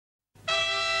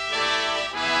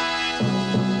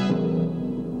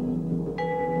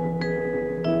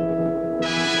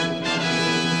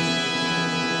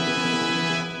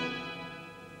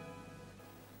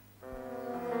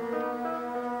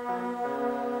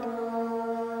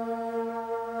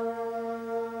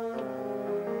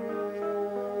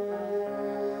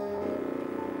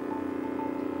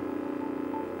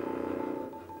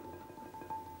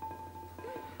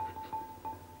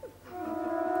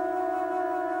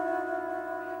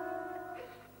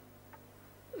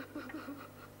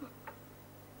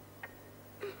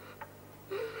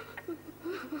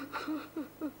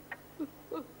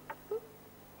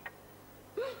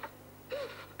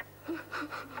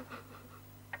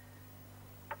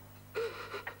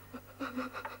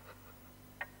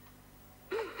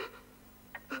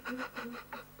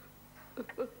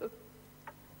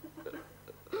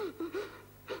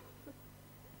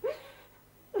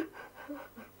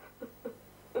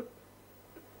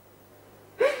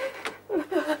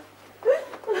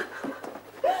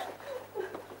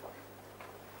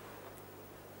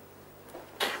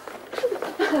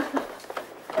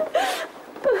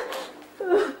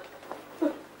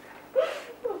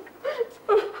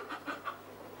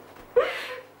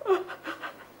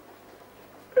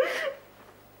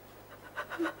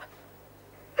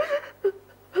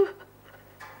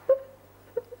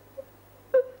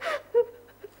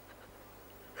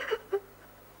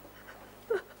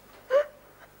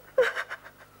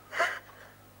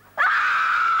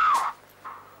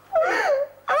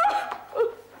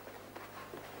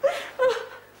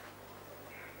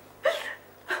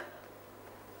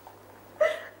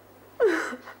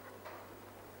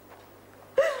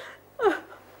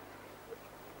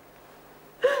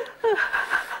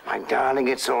Darling,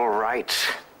 it's all right.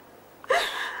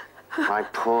 My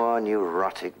poor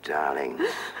neurotic darling.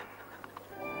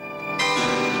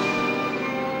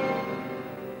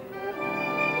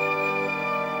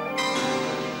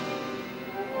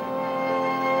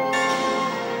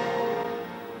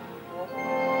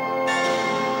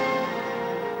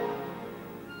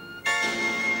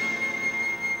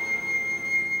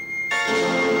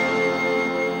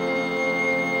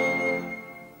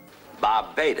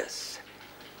 Barbados.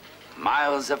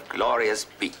 Miles of glorious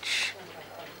beach.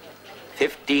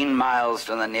 15 miles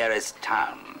from the nearest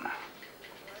town.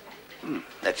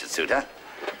 That should suit her.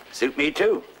 Suit me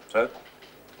too. So?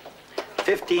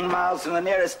 15 miles from the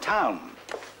nearest town.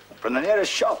 From the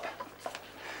nearest shop.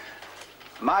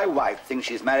 My wife thinks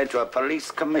she's married to a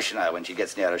police commissioner when she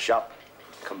gets near a shop.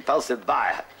 Compulsive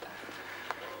buyer.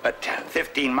 But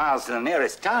 15 miles to the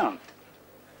nearest town.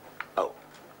 Oh.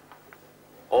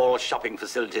 All shopping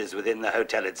facilities within the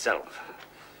hotel itself.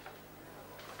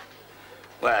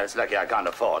 Well, it's lucky I can't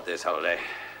afford this holiday.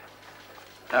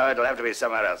 No, it'll have to be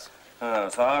somewhere else.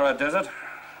 Sahara Desert.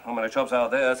 How many shops out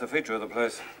there? That's a feature of the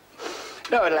place.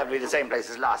 No, it'll have to be the same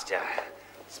place as last year.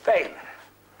 Spain.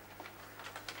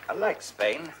 I like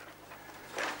Spain.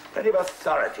 Plenty of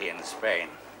authority in Spain.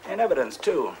 In evidence,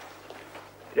 too.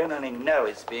 You don't only know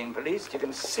it's being policed, you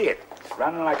can see it. It's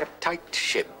run like a tight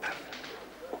ship.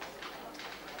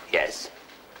 Yes.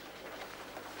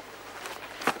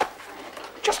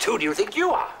 Just who do you think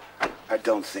you are? I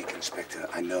don't think, Inspector.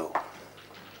 I know.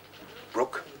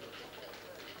 Brooke?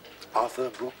 Arthur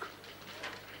Brooke?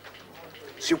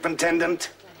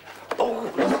 Superintendent?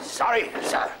 Oh, sorry,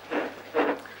 sir.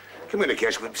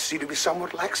 Communication would seem to be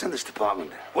somewhat lax in this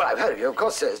department. Well, I've heard of you, of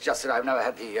course, sir. It's just that I've never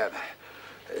had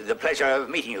the pleasure of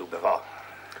meeting you before.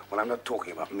 Well, I'm not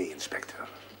talking about me, Inspector.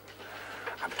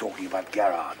 I'm talking about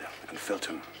Garrard and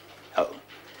Filton. Oh?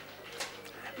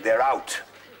 They're out.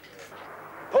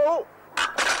 Paul!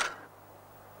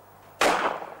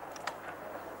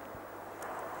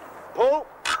 Paul?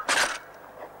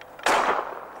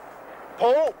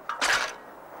 Paul?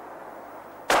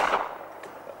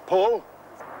 Paul?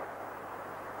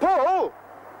 Paul?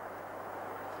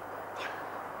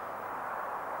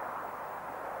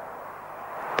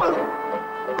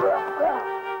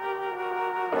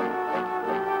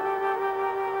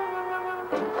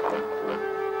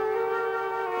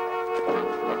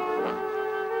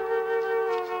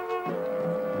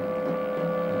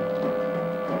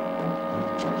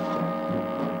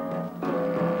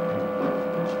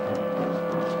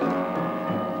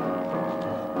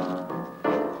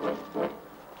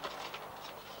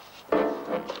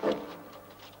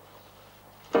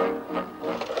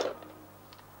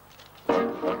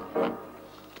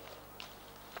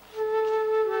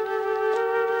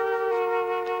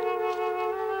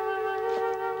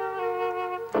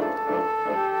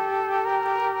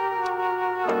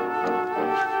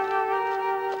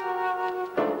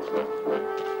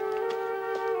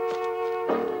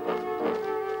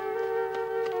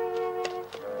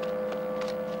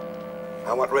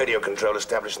 I want radio control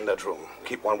established in that room.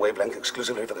 Keep one wavelength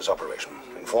exclusively for this operation.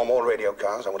 Inform all radio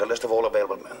cars. I want a list of all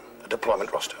available men, a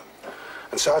deployment roster.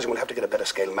 And Sergeant will have to get a better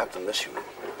scale map than this unit.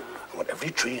 I want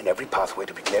every tree and every pathway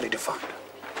to be clearly defined.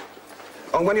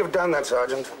 Oh, and when you've done that,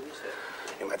 Sergeant,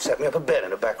 you might set me up a bed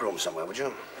in a back room somewhere, would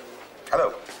you?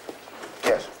 Hello?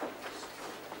 Yes.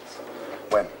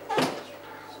 When?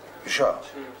 You sure?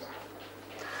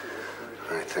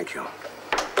 All right, thank you.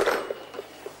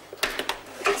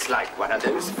 It's like one of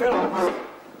those films.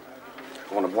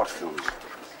 One of what films?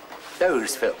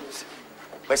 Those films,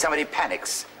 where somebody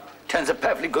panics, turns a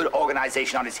perfectly good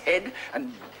organization on its head,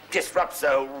 and disrupts the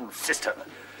whole system.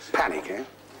 Panic, eh?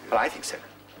 Well, I think so.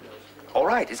 All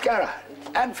right, it's Garrard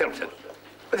and Filton.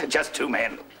 But they're just two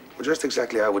men. Well, just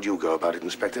exactly how would you go about it,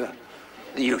 Inspector?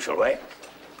 The usual way.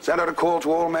 Send out a call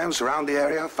to all men, surround the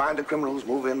area, find the criminals,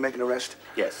 move in, make an arrest?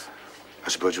 Yes. I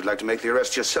suppose you'd like to make the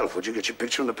arrest yourself. Would you get your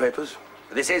picture in the papers?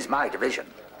 This is my division.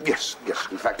 Yes, yes.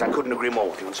 In fact, I couldn't agree more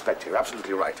with you, Inspector. You're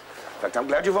absolutely right. In fact, I'm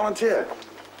glad you volunteered.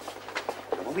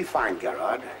 And when we find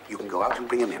Gerard, you can go out and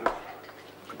bring him in.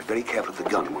 But be very careful of the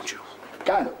gun, won't you?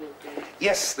 Gun?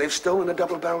 Yes, they've stolen a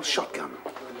double-barreled shotgun.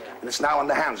 And it's now in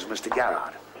the hands of Mr.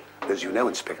 Gerard. As you know,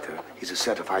 Inspector, he's a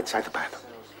certified psychopath.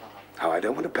 Now, I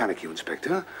don't want to panic you,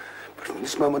 Inspector, but from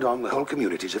this moment on, the whole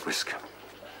community's at risk.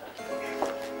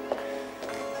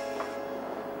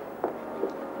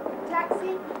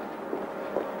 Taxi?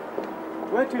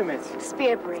 Where to, miss?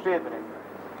 Spearbury. Spearbury.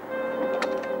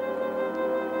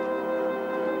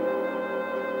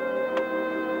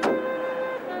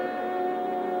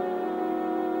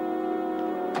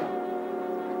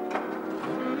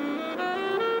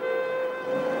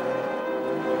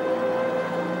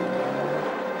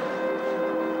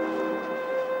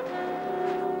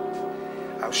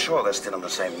 I'm sure they're still in the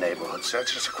same neighborhood, sir.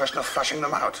 It's just a question of flushing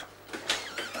them out.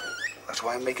 That's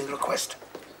why I'm making the request.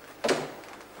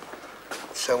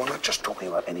 So we're not just talking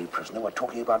about any prisoner, we're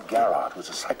talking about Gerard, who's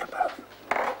a psychopath.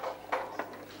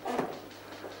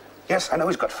 Yes, I know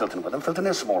he's got Filton with him. Filton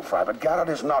is small fry, but Gerard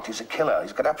is not. He's a killer.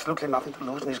 He's got absolutely nothing to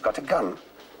lose, and he's got a gun.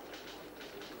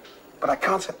 But I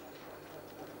can't say...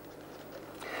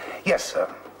 Yes,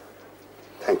 sir.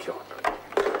 Thank you.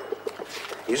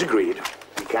 He's agreed.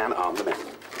 We can arm the men.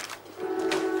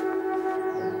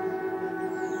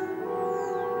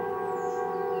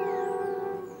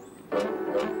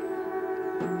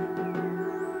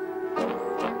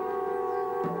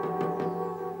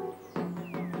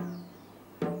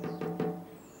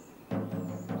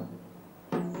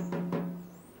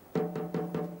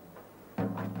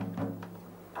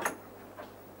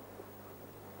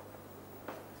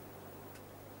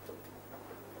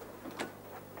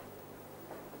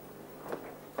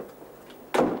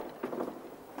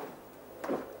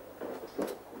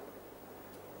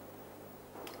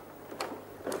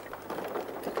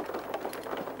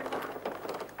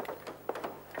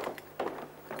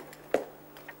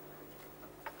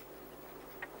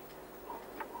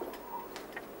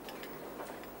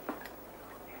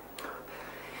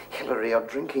 Hillary, you're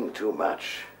drinking too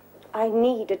much. I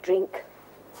need a drink.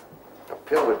 A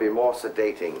pill would be more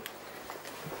sedating.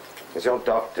 As your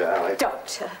doctor,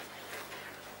 Doctor.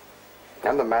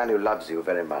 I'm the man who loves you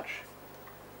very much.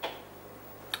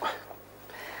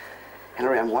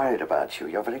 Hillary, I'm worried about you.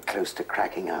 You're very close to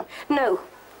cracking up. No.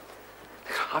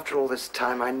 After all this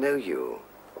time, I know you.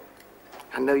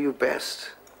 I know you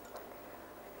best.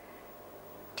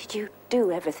 Did you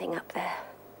do everything up there?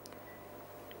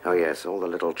 Oh, yes, all the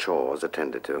little chores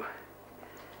attended to.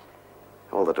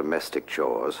 All the domestic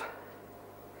chores.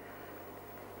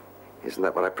 Isn't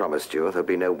that what I promised you? There'll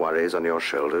be no worries on your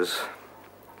shoulders.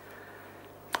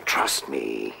 Trust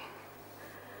me.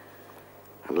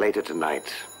 And later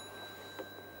tonight...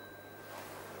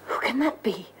 Who can that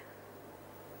be?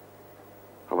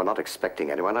 Well, we're not expecting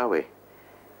anyone, are we?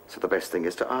 So the best thing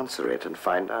is to answer it and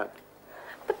find out.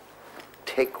 But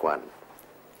take one.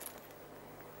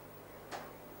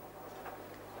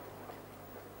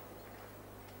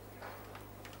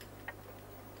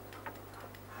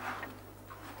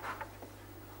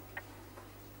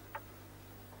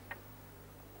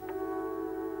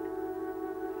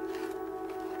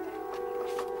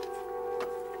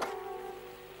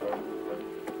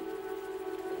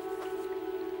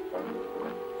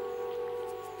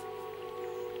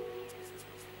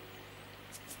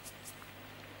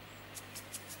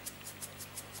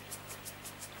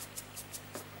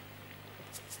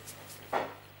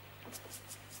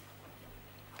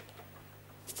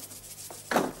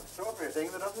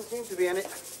 There doesn't seem to be any.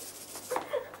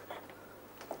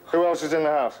 Who else is in the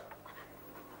house?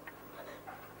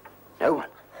 No one.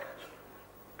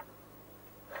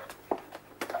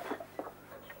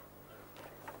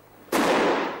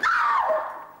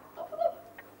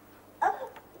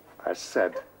 I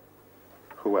said,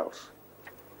 who else?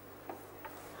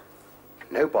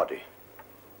 Nobody.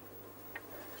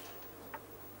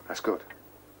 That's good.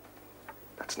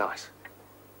 That's nice.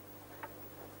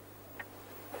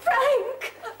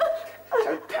 Frank!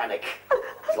 Don't panic.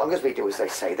 As long as we do as they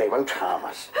say, they won't harm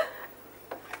us.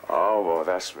 Oh, well,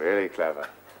 that's really clever.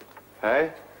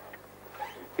 Hey?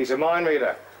 He's a mind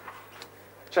reader.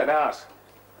 Check the house.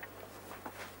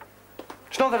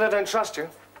 It's not that I don't trust you.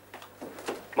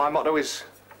 My motto is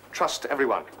trust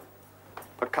everyone,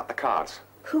 but cut the cards.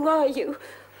 Who are you?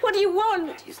 What do you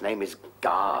want? His name is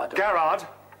Guard. Gerard.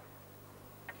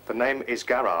 The name is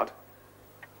Gerard.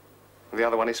 And the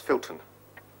other one is Filton.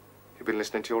 You've been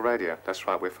listening to your radio. That's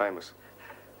right, we're famous.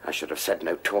 I should have said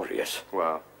notorious.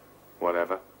 Well,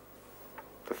 whatever.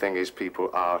 The thing is, people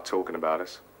are talking about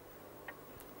us.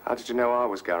 How did you know I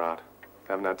was Garrard?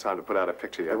 I haven't had time to put out a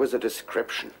picture yet. There was a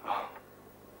description. Oh.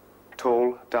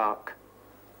 Tall, dark,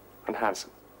 and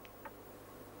handsome.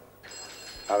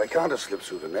 Now, they can't have slipped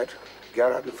through the net.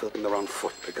 Garrard and Filton are on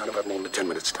foot. They can't have had more than a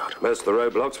 10-minute start. Most of the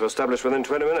roadblocks were established within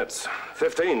 20 minutes.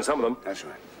 15, some of them. That's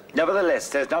right. Nevertheless,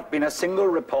 there's not been a single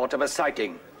report of a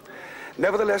sighting.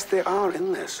 Nevertheless, they are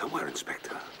in there somewhere,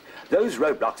 Inspector. Those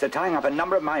roadblocks are tying up a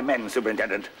number of my men,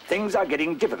 Superintendent. Things are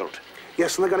getting difficult.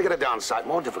 Yes, and they're going to get a downside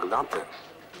more difficult, aren't they?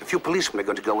 A few policemen are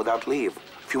going to go without leave.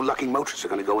 A few lucky motorists are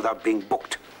going to go without being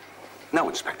booked. No,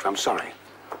 Inspector, I'm sorry.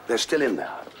 They're still in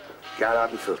there.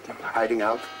 Garrard and Filton, hiding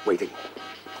out, waiting.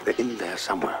 They're in there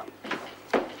somewhere.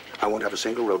 I won't have a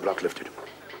single roadblock lifted.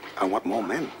 I want more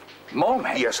men. More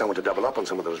men? Yes, I want to double up on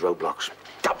some of those roadblocks.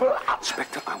 Double up?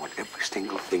 Inspector, I want every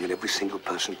single thing and every single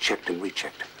person checked and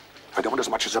rechecked. I don't want as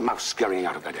much as a mouse scurrying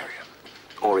out of that area.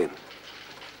 Or in.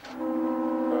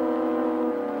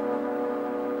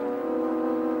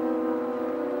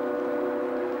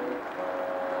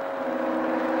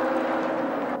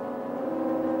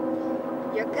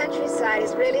 Your countryside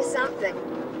is really something.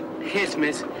 Yes,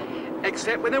 miss.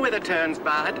 Except when the weather turns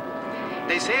bad.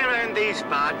 They say around these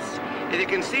parts, if you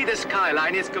can see the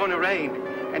skyline, it's going to rain.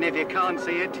 And if you can't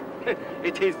see it,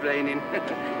 it is raining.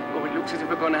 Oh, it looks as if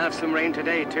we're going to have some rain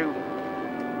today, too.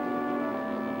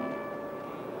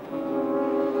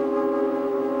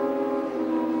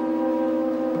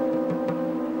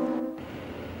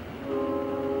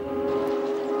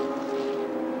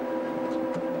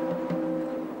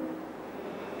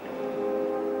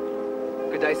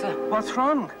 Good day, sir. What's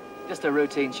wrong? Just a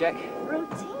routine check.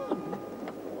 Routine.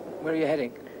 Where are you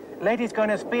heading? Lady's going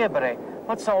to Spearbury.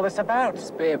 What's all this about?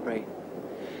 Spearbury.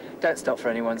 Don't stop for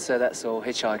anyone, sir, that's all.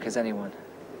 Hitchhikers, anyone.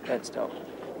 Don't stop.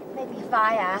 Maybe if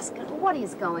I ask, what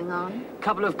is going on?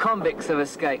 Couple of convicts have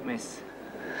escaped, miss.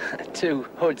 2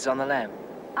 hoods on the lam.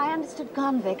 I understood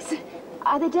convicts.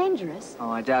 Are they dangerous?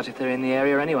 Oh, I doubt if they're in the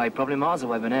area anyway. Probably miles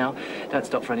away by now. Don't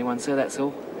stop for anyone, sir, that's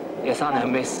all. Yes, I know,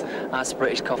 miss. Us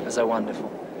British coppers are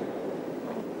wonderful.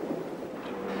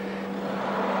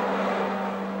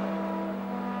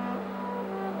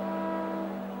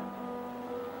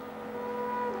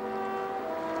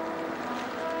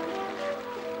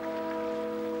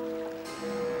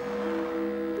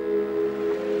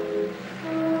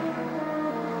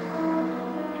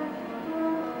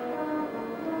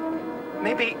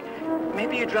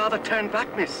 Maybe you'd rather turn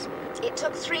back, miss. It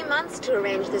took 3 months to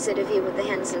arrange this interview with the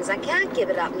Hensons. I can't give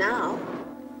it up now.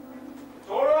 It's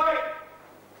all right.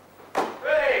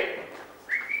 Hey!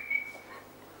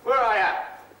 Where are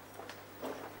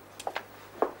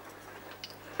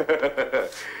you?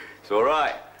 It's all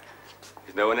right.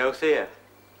 There's no one else here.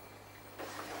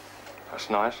 That's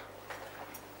nice.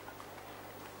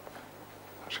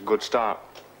 That's a good start.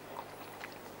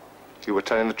 You were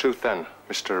telling the truth then,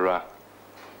 Mr.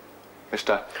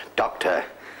 Dr.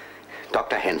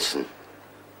 Henson.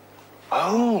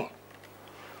 Oh.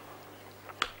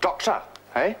 Doctor,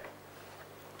 eh?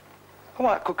 Oh,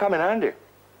 that could come in handy.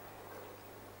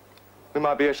 We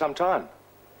might be here some time.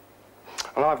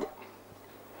 And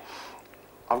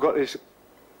I've got this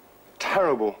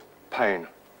terrible pain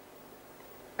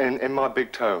in my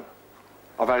big toe.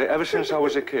 I've had it ever since I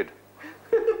was a kid.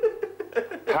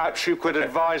 Perhaps you could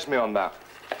advise me on that.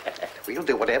 We'll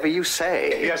do whatever you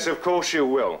say. Yes, of course you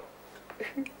will.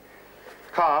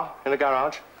 Car in the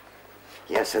garage?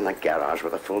 Yes, in the garage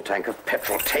with a full tank of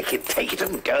petrol. Take it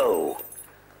and go.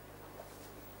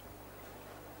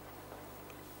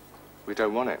 We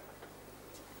don't want it.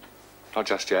 Not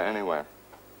just yet, anyway.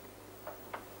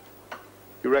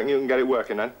 You reckon you can get it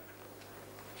working, then?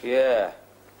 Yeah.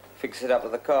 Fix it up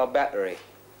with the car battery.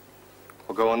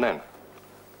 Well, go on, then.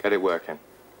 Get it working.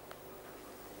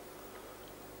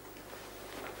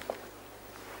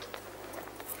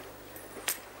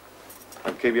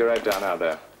 And keep your head down out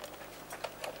there.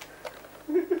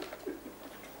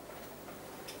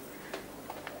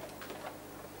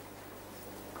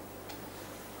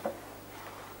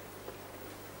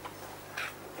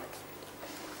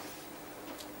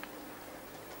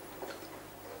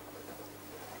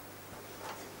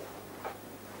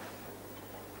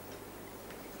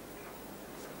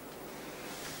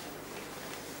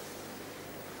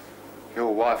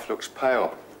 Your wife looks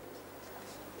pale,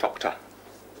 Doctor.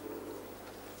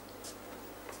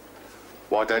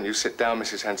 Why don't you sit down,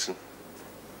 Mrs. Henson?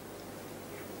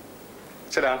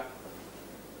 Sit down.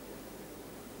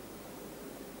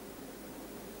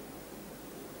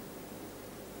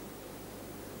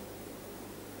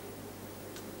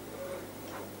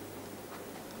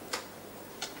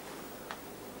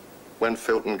 When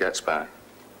Filton gets back,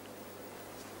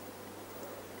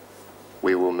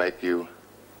 we will make you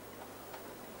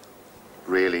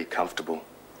really comfortable,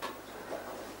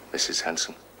 Mrs.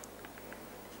 Henson.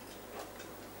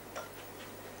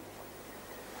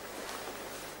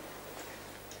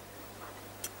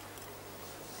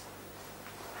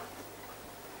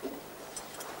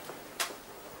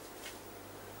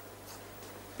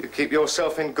 You keep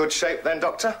yourself in good shape then,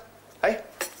 Doctor? Hey?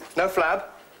 No flab?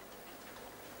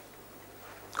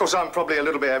 Of course, I'm probably a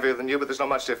little bit heavier than you, but there's not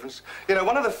much difference. You know,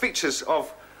 one of the features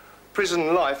of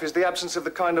prison life is the absence of the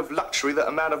kind of luxury that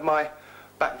a man of my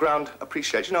background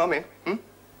appreciates. You know what I mean?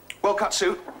 Well-cut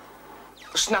suit,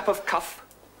 the snap of cuff,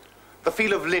 the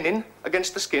feel of linen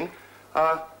against the skin.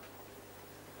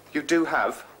 You do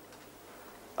have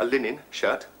a linen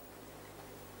shirt.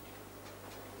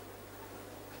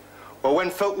 Well, when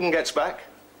Filton gets back,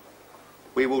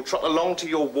 we will trot along to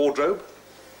your wardrobe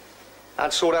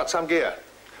and sort out some gear.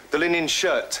 The linen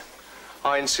shirt,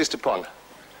 I insist upon,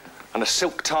 and a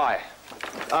silk tie.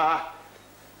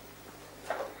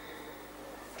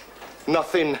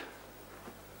 Nothing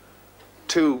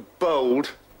too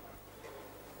bold.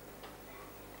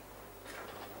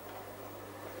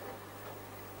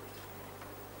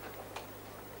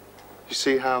 You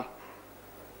see how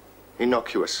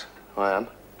innocuous I am,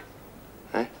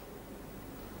 eh?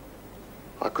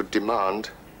 I could demand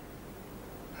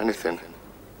anything.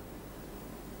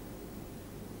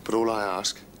 But all I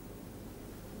ask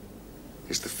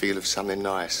is the feel of something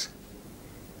nice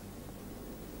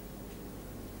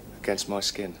against my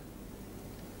skin.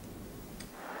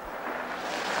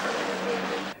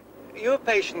 You're a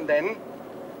patient, then?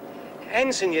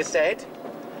 Henson, you said?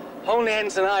 Only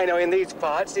Henson I know in these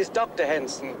parts is Dr.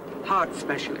 Henson, heart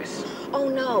specialist. Oh,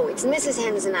 no, it's Mrs.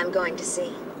 Henson I'm going to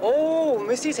see. Oh,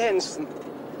 Mrs. Henson.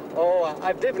 Oh,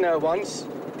 I've driven her once.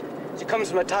 She comes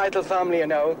from a title family, you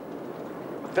know.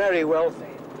 Very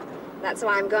wealthy. That's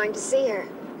why I'm going to see her.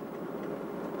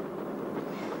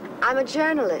 I'm a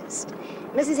journalist.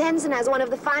 Mrs. Henson has one of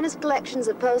the finest collections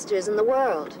of posters in the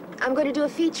world. I'm going to do a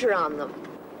feature on them.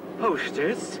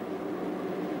 Posters?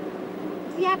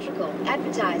 Theatrical,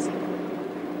 advertising.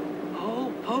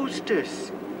 Oh,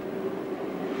 posters.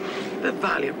 They're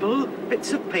valuable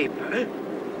bits of paper.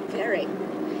 Very.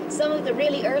 Some of the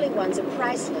really early ones are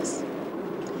priceless.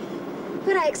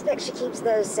 But I expect she keeps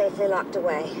those safely locked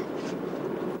away.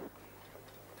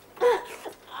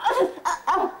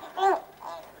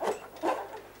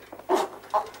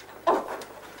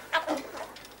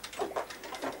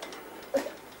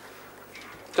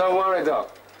 Don't worry,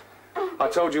 Doc. I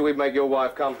told you we'd make your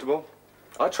wife comfortable.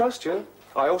 I trust you.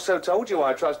 I also told you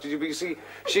I trusted you, but you see,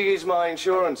 she is my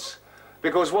insurance.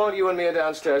 Because while you and me are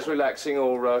downstairs relaxing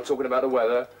or talking about the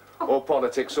weather or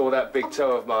politics or that big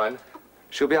toe of mine,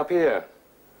 she'll be up here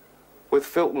with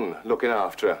Filton looking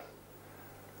after her.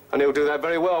 And he'll do that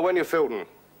very well, won't you, Filton?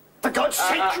 For God's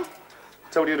sake!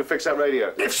 Told you to fix that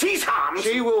radio. If she's harmed...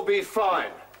 She will be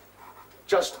fine.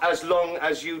 Just as long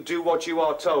as you do what you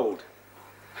are told.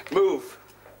 Move.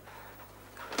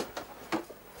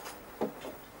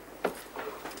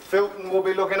 Filton will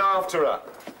be looking after her.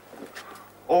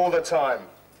 All the time.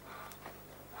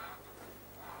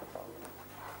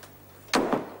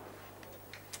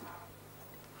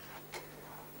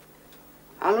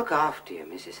 I'll look after you,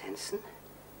 Mrs. Henson.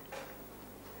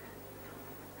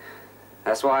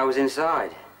 That's why I was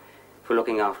inside, for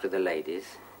looking after the ladies.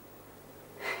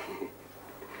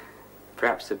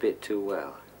 Perhaps a bit too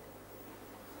well.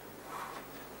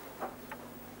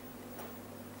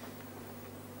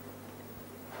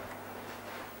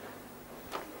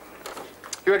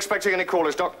 You expecting any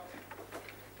callers, Doc?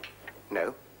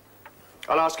 No.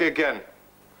 I'll ask you again.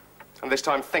 And this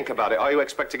time, think about it. Are you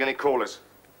expecting any callers?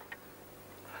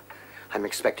 I'm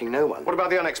expecting no one. What about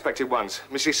the unexpected ones?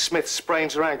 Mrs. Smith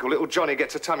sprains her ankle. Little Johnny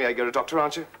gets a tummy ache. You're a doctor,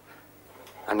 aren't you?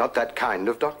 I'm not that kind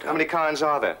of doctor. How many kinds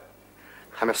are there?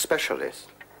 I'm a specialist.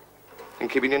 In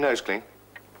keeping your nose clean?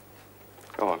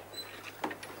 Go on.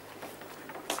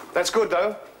 That's good,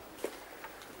 though.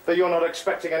 That you're not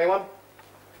expecting anyone.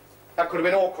 That could have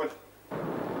been awkward.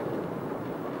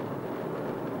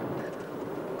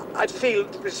 I'd feel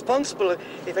responsible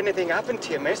if anything happened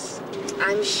to you, miss.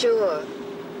 I'm sure.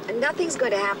 And nothing's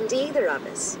going to happen to either of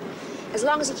us. As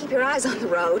long as you keep your eyes on the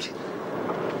road.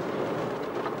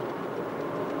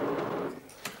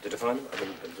 Did you find them? I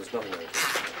mean, there's nothing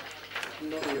else.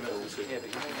 Nothing else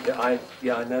here.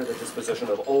 Yeah, I know the disposition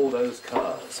of all those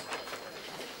cars.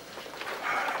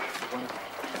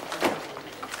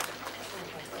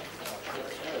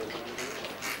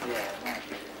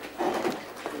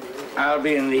 I'll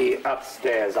be in the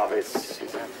upstairs office.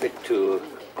 It's a bit too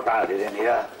crowded in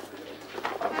here.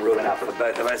 room enough for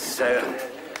both of us, so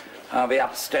I'll be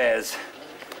upstairs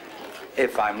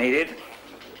if I'm needed.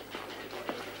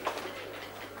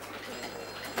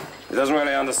 He doesn't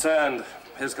really understand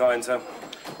his kind, sir.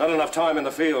 Not enough time in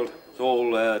the field. It's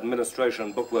all administration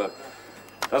and bookwork.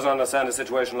 Doesn't understand a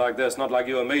situation like this, not like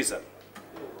you and me, sir.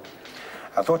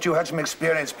 I thought you had some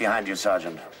experience behind you,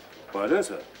 Sergeant. Well, I do,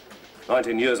 sir.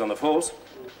 19 years on the force.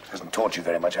 Hasn't taught you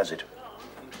very much, has it?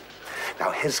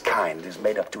 Now, his kind is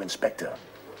made up to Inspector.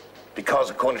 Because,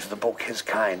 according to the book, his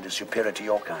kind is superior to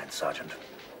your kind, Sergeant.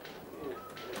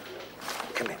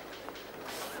 Come in.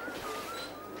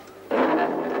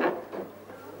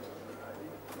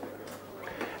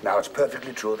 Now, it's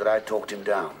perfectly true that I talked him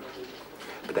down.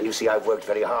 But then, you see, I've worked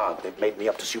very hard. They've made me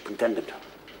up to superintendent,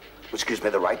 which gives me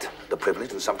the right, the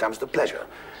privilege, and sometimes the pleasure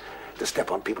to step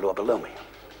on people who are below me.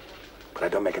 But I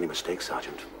don't make any mistakes,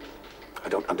 Sergeant. I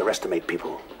don't underestimate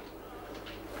people.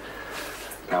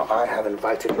 Now, I have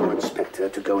invited your inspector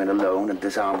to go in alone and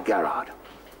disarm Garrard.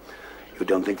 You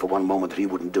don't think for one moment that he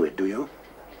wouldn't do it, do you?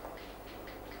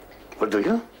 Well, do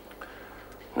you?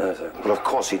 No, sir. Well, of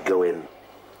course he'd go in.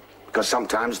 Because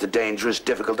sometimes the dangerous,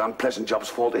 difficult, unpleasant jobs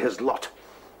fall to his lot.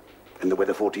 In the way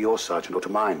they fall to yours, Sergeant, or to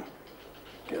mine.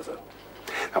 Yes, sir.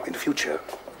 Now, in future,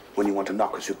 when you want to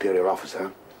knock a superior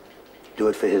officer, do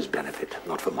it for his benefit,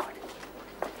 not for mine.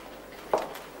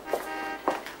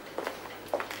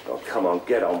 Oh, come on,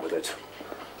 get on with it.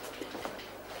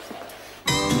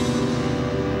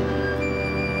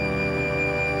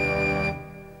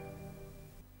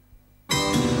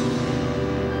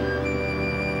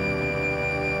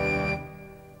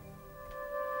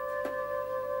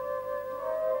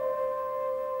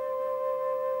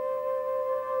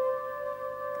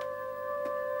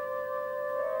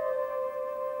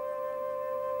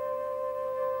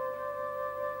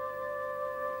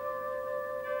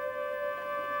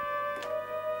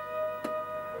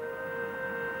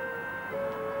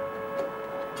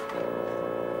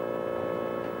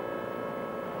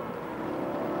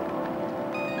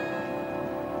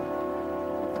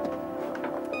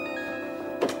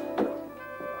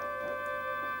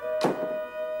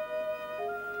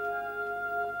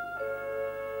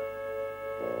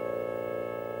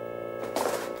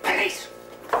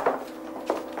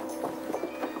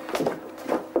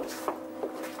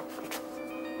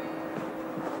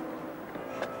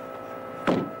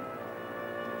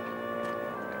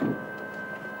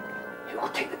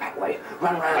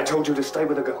 Run around. I told you to stay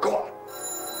with the girl. Go on.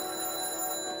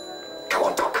 Go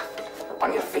on, Doc.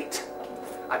 On your feet.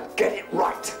 And get it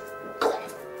right. Go on.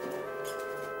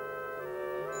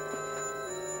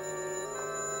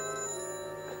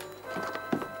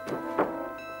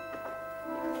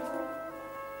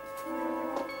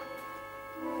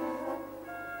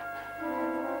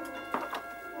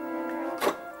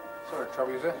 Sorry to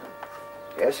trouble you, sir.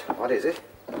 Yes, what is it?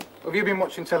 Have you been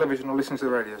watching television or listening to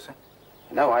the radio, sir?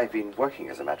 No, I've been working,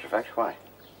 as a matter of fact. Why?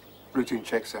 Routine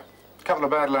check, sir. A couple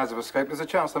of bad lads have escaped. There's a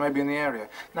chance they may be in the area.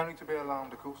 No need to be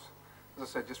alarmed, of course. As I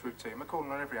said, just routine. We're calling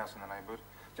on every house in the neighbourhood,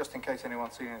 just in case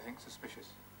anyone's seen anything suspicious.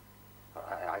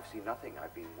 I've seen nothing.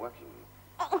 I've been working.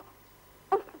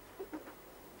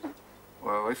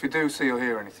 Well, if you do see or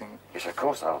hear anything... Yes, of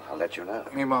course, I'll let you know.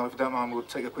 Meanwhile, if you don't mind, we'll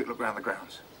take a quick look around the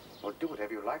grounds. Well, do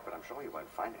whatever you like, but I'm sure you won't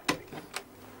find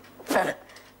anything.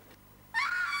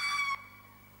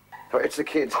 Oh, it's the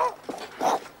kids.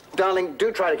 Darling,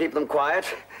 do try to keep them quiet.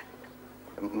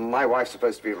 My wife's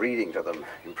supposed to be reading to them,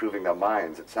 improving their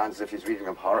minds. It sounds as if she's reading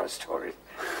them horror stories.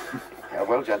 Yeah,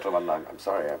 well, gentlemen, I'm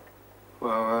sorry.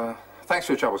 Well, thanks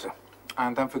for your trouble, sir.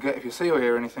 And don't forget, if you see or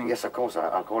hear anything... Yes, of course.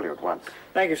 I'll call you at once.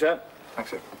 Thank you, sir.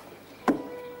 Thanks, sir.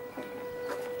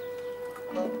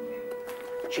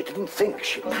 She didn't think.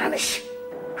 She'd panic.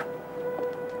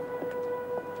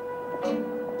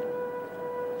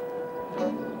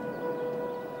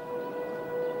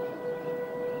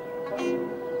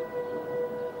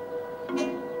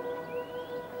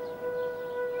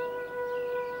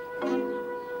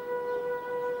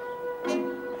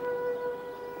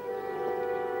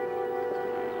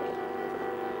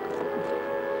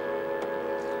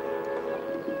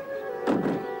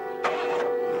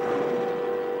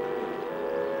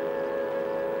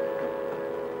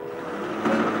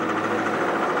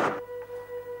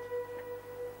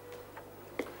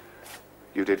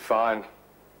 You did fine.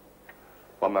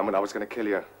 One moment I was going to kill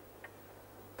you.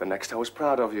 The next I was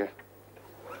proud of you.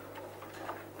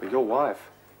 But your wife,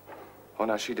 oh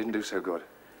no, she didn't do so good.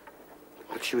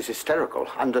 But she was hysterical,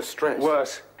 under stress.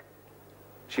 Worse,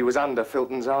 she was under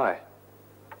Filton's eye.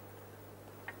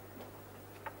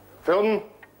 Filton?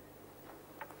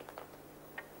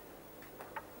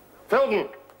 Filton!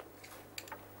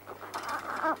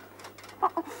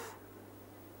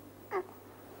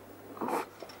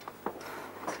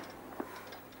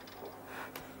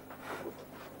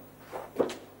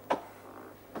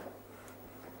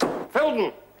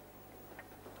 Filton!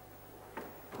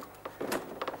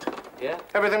 Yeah?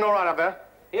 Everything all right up there?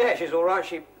 Yeah, she's all right.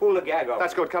 She pulled the gag off.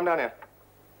 That's good. Come down here.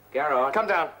 Garage. Come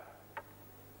down.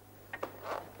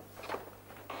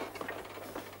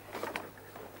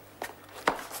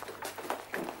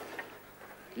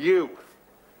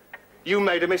 You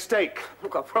made a mistake.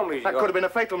 Look, I promise you. That could have been a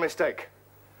fatal mistake.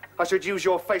 I should use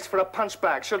your face for a punch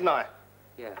bag, shouldn't I?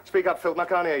 Yeah. Speak up, Filton. I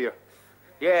can't hear you.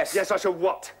 Yes. Yes, I should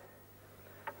what?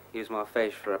 Use my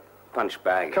face for a punch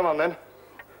bag. Come on, then.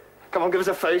 Come on, give us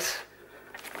a face.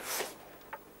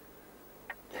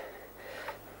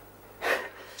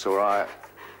 It's all right.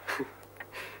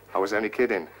 I was only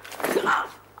kidding.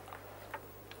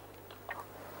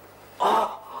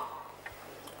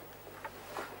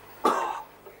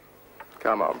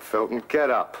 Come on, Filton, get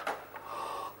up.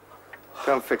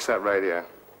 Go and fix that radio.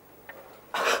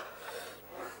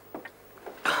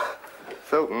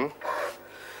 Filton,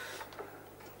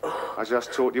 I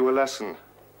just taught you a lesson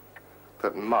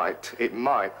that it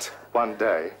might, one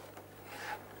day,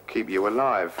 keep you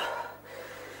alive.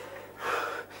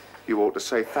 You ought to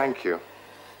say thank you.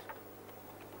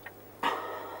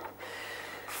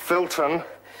 Filton.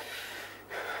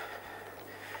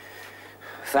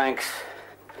 Thanks.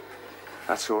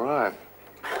 That's all right.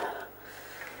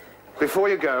 Before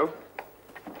you go,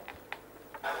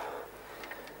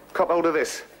 cop hold of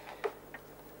this.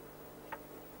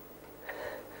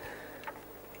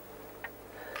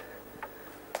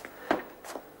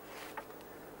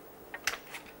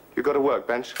 You got a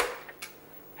workbench?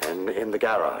 And in the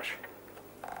garage.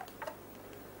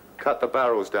 Cut the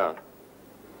barrels down.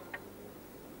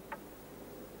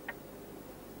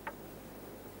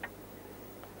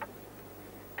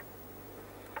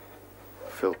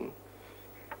 Filton.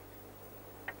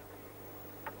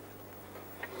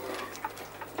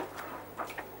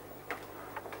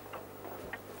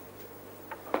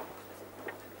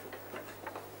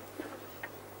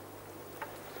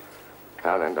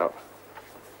 Now then, Doc.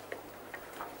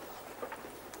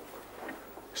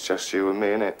 It's just you and me,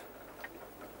 innit?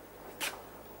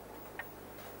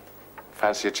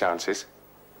 Fancy your chances?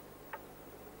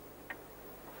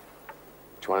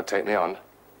 Do you want to take me on?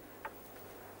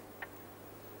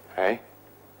 Hey?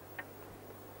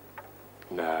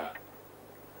 No.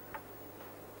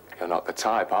 You're not the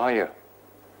type, are you?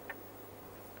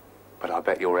 But I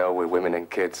bet you're hell with women and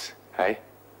kids, hey?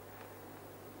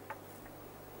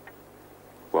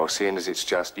 Well, seeing as it's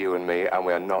just you and me and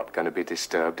we're not going to be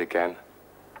disturbed again,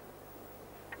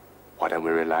 why don't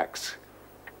we relax?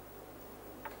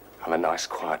 Have a nice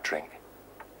quiet drink.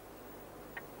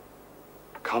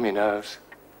 Calm your nerves.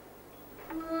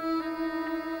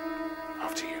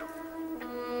 After you.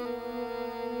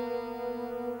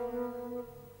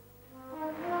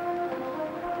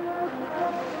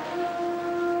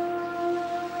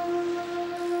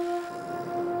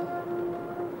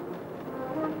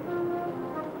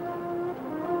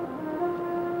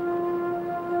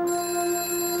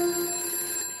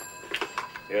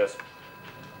 Yes.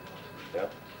 Yeah?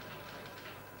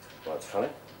 Well, that's funny.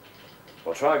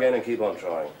 Well, try again and keep on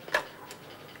trying.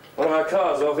 One of our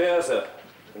cars off the air, sir.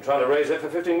 Been trying to raise it for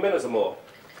 15 minutes or more.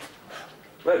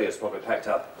 Radio's probably packed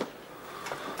up.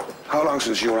 How long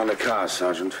since you were on the car,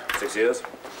 Sergeant? 6 years.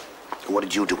 What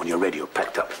did you do when your radio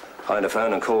packed up? Find a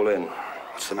phone and call in.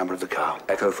 What's the number of the car?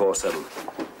 Echo 47.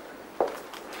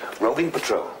 Roving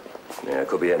patrol. Yeah, it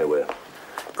could be anywhere.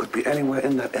 Could be anywhere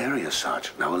in that area,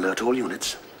 Sergeant. Now alert all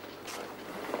units.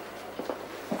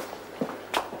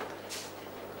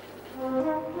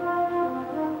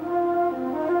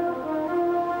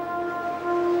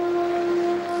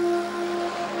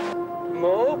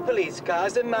 More police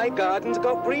cars and my garden's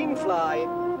got green fly.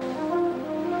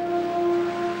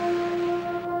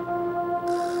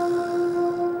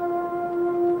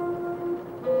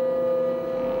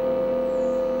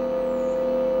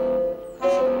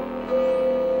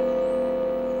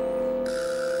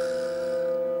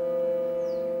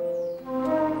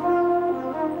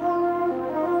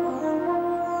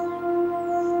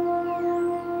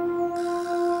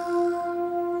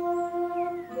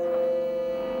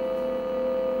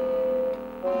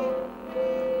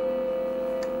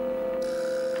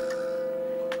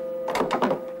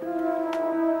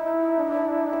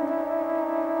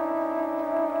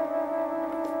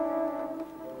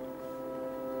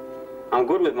 I'm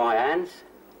good with my hands.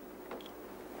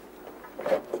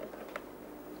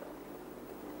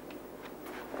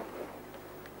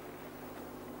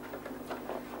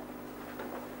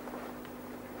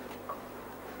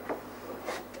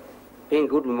 Being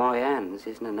good with my hands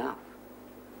isn't enough.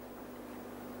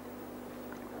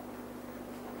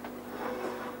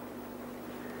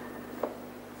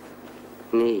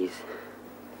 Knees.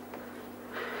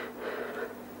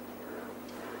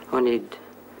 I need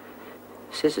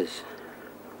scissors.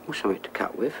 Or something to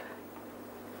cut with.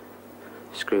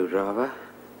 Screwdriver.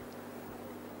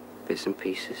 Bits and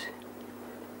pieces.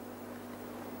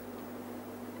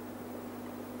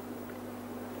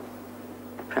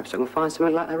 Perhaps I can find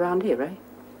something like that around here, eh?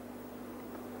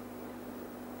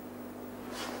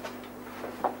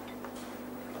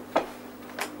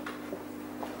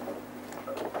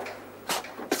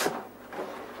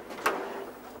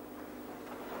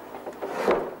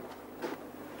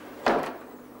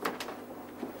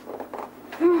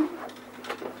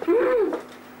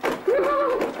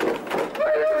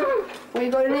 What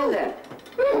you got in here then?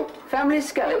 Family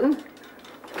skeleton?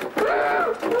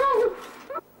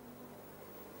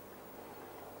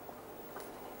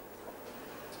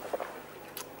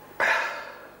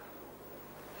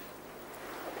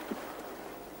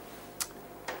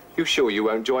 You sure you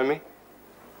won't join me?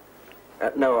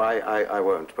 No, I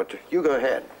won't, but you go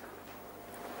ahead.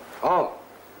 Oh.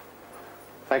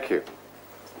 Thank you.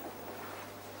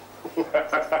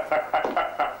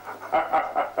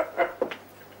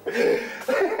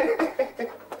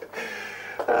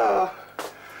 Oh,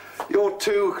 you're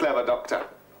too clever, Doctor.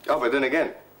 Oh, but then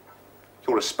again,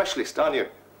 you're a specialist, aren't you?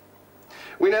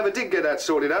 We never did get that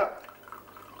sorted out.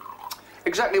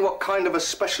 Exactly what kind of a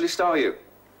specialist are you?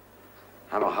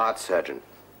 I'm a heart surgeon.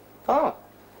 Oh.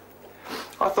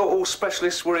 I thought all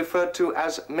specialists were referred to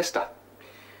as Mr.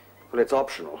 Well, it's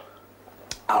optional.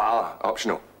 Ah,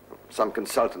 optional. Some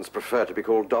consultants prefer to be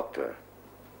called doctor.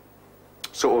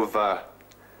 Sort of,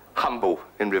 humble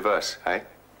in reverse, eh?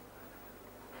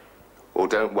 Well,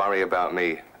 don't worry about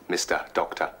me, Mr.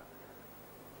 Doctor.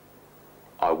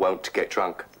 I won't get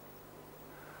drunk.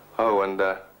 Oh, and,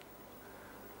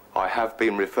 I have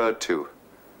been referred to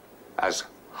as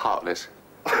heartless.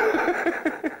 Look,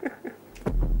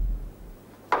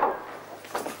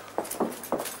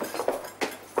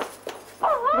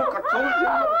 I told you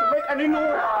not to make any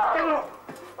noise. Get off.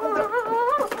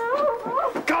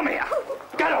 Come here.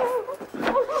 Get off.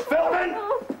 Philbin.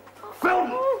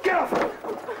 Philbin, get off.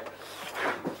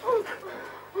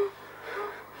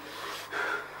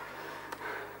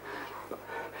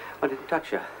 I didn't touch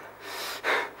her.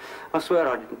 I swear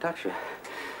I didn't touch her.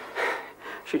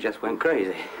 She just went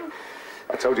crazy.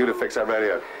 I told you to fix that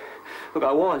radio. Look,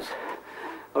 I was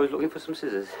looking for some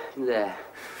scissors. In there.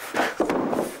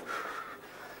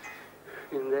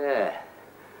 In there.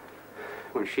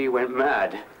 When she went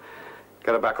mad.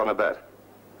 Get her back on her bed.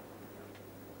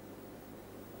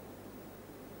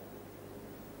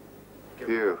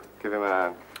 You, give him a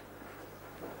hand.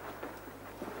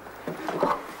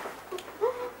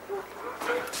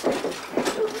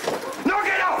 Knock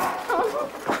it off!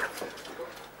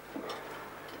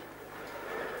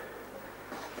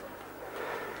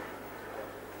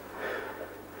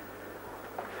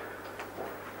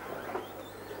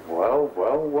 Well,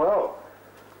 well, well.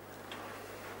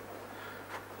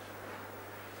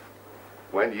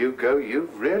 When you go, you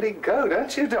really go,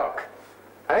 don't you, Doc?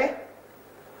 Eh?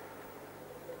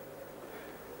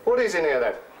 What is in here,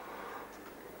 then?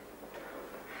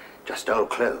 Just old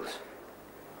clothes.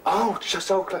 Oh,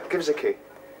 just old clothes. Give us a key.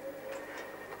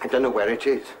 I don't know where it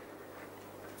is.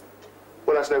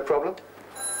 Well, that's no problem.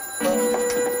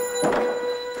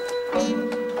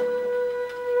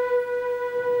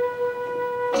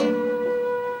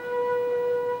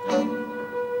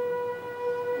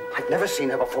 I've never seen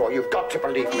her before. You've got to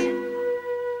believe me.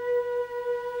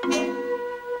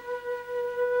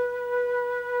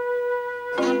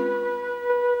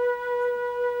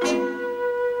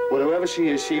 Well, whoever she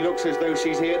is, she looks as though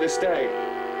she's here to stay.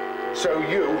 So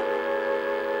you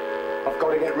have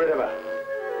got to get rid of her,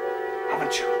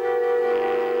 haven't you?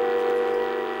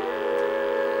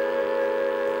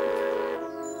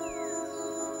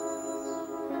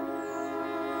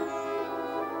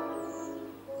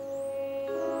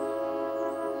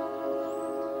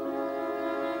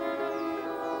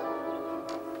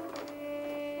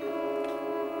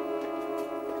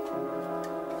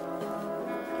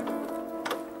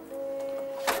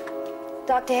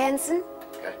 Dr. Henson?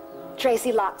 Okay.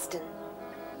 Tracy Loxton.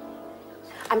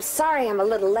 I'm sorry I'm a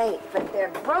little late, but there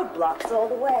are roadblocks all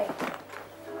the way.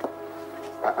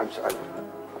 I'm sorry.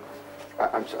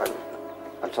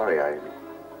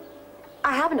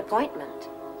 I have an appointment.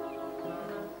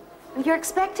 You're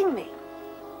expecting me.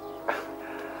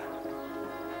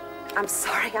 I'm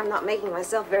sorry I'm not making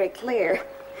myself very clear.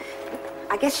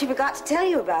 I guess she forgot to tell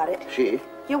you about it. She?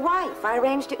 Your wife. I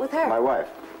arranged it with her. My wife.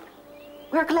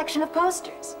 We're a collection of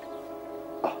posters.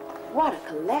 Oh. What a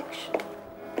collection.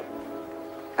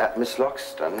 Miss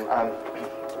Loxton,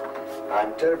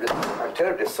 I'm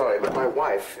terribly sorry, but my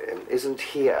wife isn't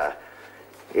here.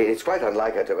 It's quite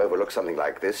unlike her to overlook something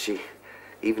like this. She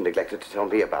even neglected to tell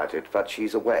me about it, but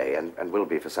she's away and will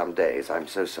be for some days. I'm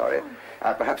so sorry.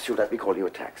 Perhaps you'll let me call you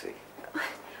a taxi.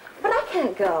 But I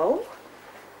can't go.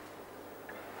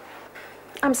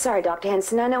 I'm sorry, Dr.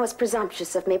 Henson. I know it's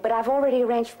presumptuous of me, but I've already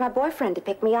arranged for my boyfriend to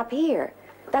pick me up here.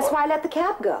 That's why I let the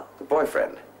cab go. The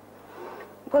boyfriend?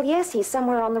 Well, yes, he's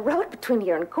somewhere on the road between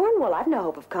here and Cornwall. I've no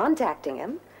hope of contacting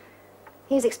him.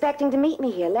 He's expecting to meet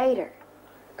me here later.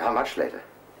 How much later?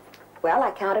 Well,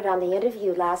 I counted on the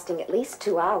interview lasting at least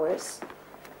 2 hours.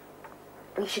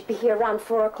 He should be here around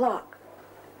 4 o'clock.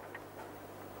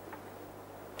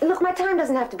 Look, my time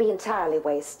doesn't have to be entirely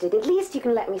wasted. At least you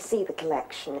can let me see the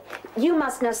collection. You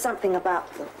must know something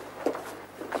about them.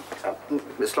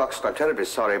 Miss Loxton, I'm terribly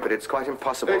sorry, but it's quite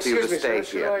impossible for you to stay here.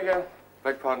 Should I,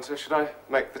 beg pardon, sir, should I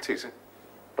make the tea, sir?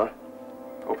 What?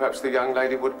 Or perhaps the young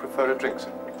lady would prefer a drink,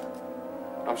 sir?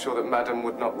 I'm sure that Madam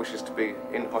would not wish us to be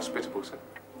inhospitable, sir.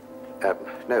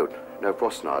 No, of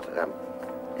course not.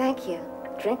 Thank you.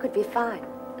 A drink would be fine.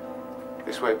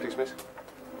 This way, please, miss.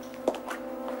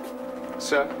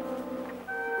 Sir?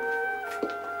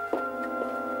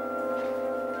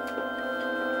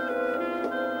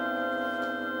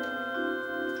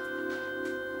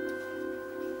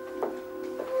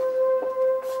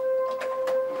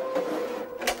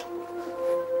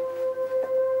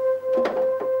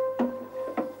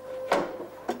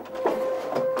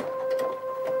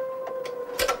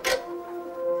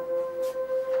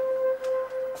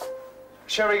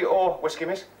 Sherry or whiskey,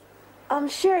 miss?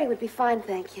 Sherry would be fine,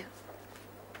 thank you.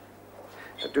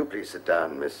 Do please sit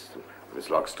down, Miss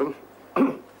Loxton.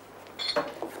 Am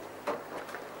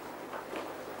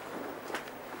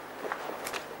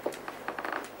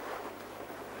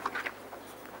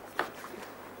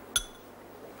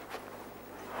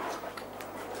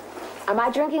I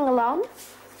drinking alone?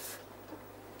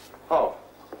 Oh.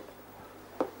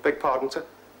 Beg pardon, sir.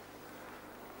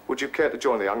 Would you care to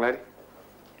join the young lady?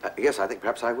 Yes, I think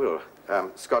perhaps I will.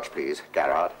 Scotch, please,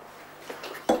 Garrard.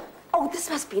 Oh, this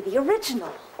must be the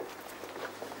original.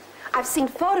 I've seen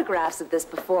photographs of this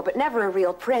before, but never a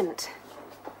real print.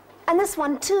 And this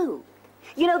one, too.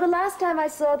 You know, the last time I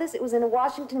saw this, it was in a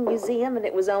Washington museum, and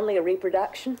it was only a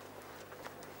reproduction.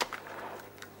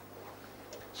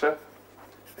 Sir?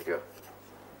 Thank you.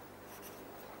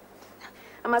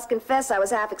 I must confess I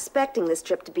was half expecting this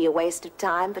trip to be a waste of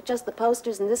time, but just the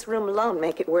posters in this room alone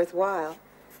make it worthwhile.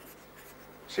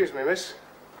 Excuse me, miss.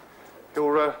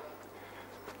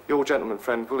 Your gentleman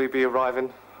friend, will he be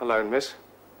arriving alone, miss?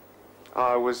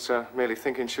 I was merely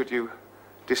thinking, should you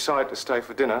decide to stay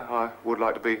for dinner, I would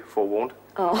like to be forewarned.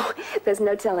 Oh, there's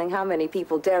no telling how many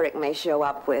people Derek may show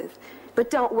up with. But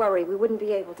don't worry, we wouldn't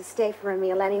be able to stay for a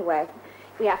meal anyway.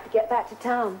 We have to get back to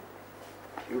town.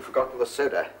 You've forgotten the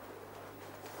soda.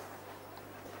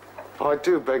 I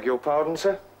do beg your pardon,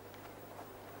 sir.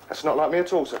 That's not like me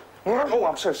at all, sir. Oh,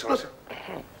 I'm so sorry, sir.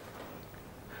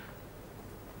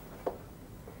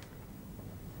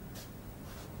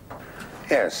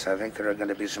 Yes, I think there are going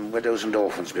to be some widows and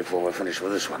orphans before we're finished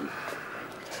with this one.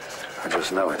 I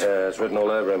just know it. Yeah, it's written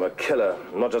all over him. A killer.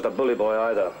 Not just a bully boy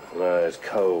either. No, he's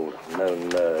cold. No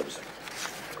nerves.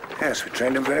 Yes, we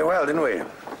trained him very well, didn't we?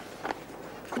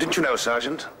 Didn't you know,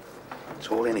 Sergeant? It's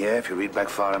all in here if you read back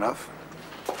far enough.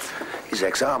 He's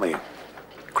ex-army.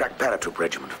 Crack paratroop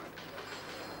regiment.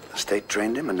 The state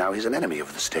trained him, and now he's an enemy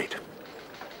of the state.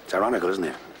 It's ironical, isn't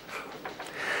it?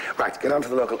 Right, get on to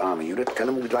the local army unit. Tell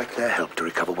them we'd like their help to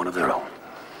recover one of their own.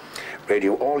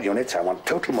 Radio all units. I want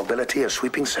total mobility, a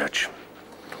sweeping search.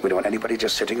 We don't want anybody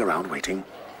just sitting around waiting.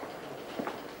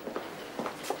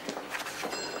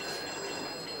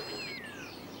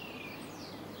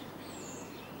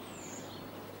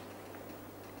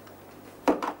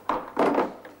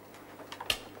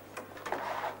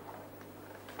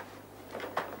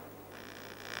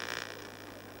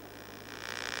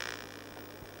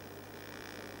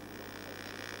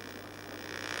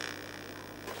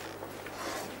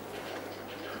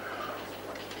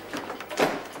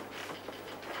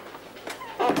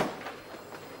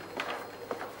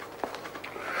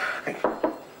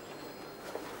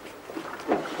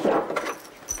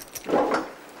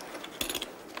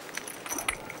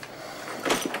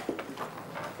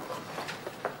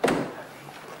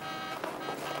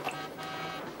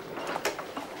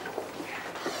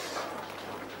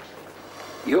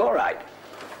 You all right?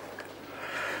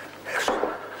 Yes.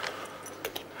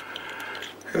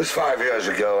 It was 5 years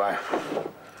ago. I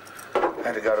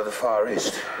had to go to the Far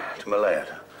East, to Malaya,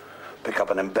 to pick up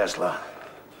an embezzler.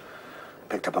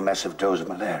 Picked up a massive dose of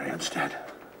malaria instead.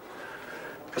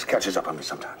 Just catches up on me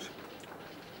sometimes.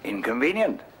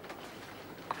 Inconvenient.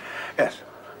 Yes.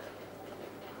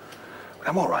 But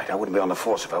I'm all right. I wouldn't be on the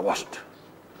force if I wasn't.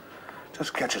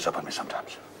 Just catches up on me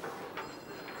sometimes.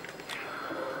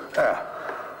 There.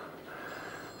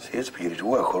 See, it's beginning to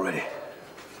work already.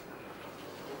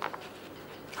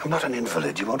 I'm not an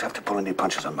invalid. You won't have to pull any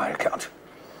punches on my account.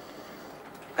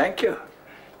 Thank you.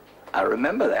 I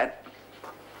remember that.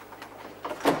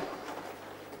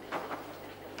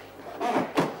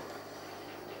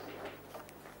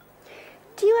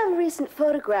 Do you have a recent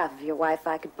photograph of your wife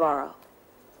I could borrow?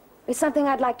 It's something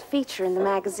I'd like to feature in the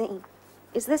magazine.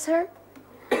 Is this her?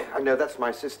 No, that's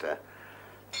my sister.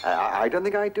 I don't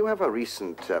think I do have a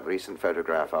recent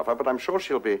photograph of her, but I'm sure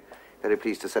she'll be very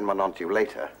pleased to send one on to you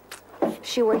later. If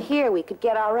she were here, we could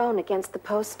get our own against the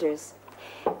posters.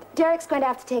 Derek's going to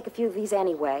have to take a few of these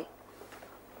anyway.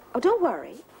 Oh, don't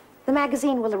worry. The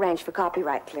magazine will arrange for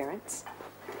copyright clearance.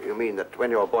 You mean that when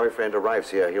your boyfriend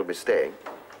arrives here, he'll be staying?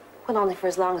 Well, only for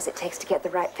as long as it takes to get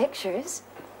the right pictures.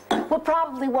 We'll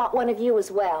probably want one of you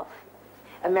as well.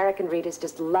 American readers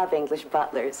just love English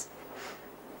butlers.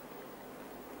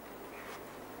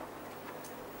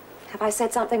 Have I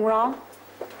said something wrong?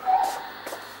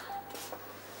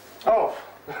 Oh,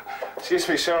 excuse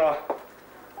me, sir. I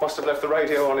must have left the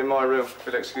radio on in my room. If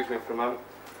you'll excuse me for a moment.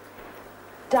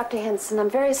 Dr. Henson,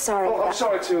 I'm very sorry. Oh, I'm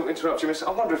sorry to interrupt you, miss.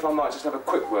 I wonder if I might just have a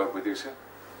quick word with you, sir.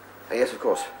 Yes, of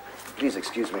course. Please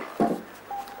excuse me. I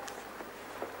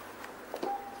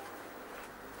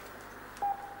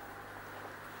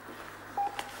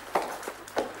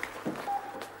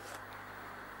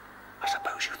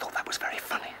suppose you thought that was very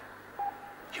funny.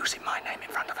 Using my name in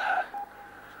front of her.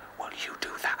 Well, you do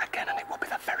that again and it will be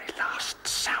the very last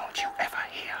sound you ever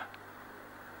hear.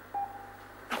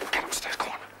 Oh, get upstairs, go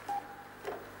on.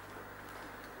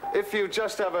 If you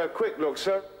just have a quick look,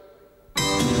 sir.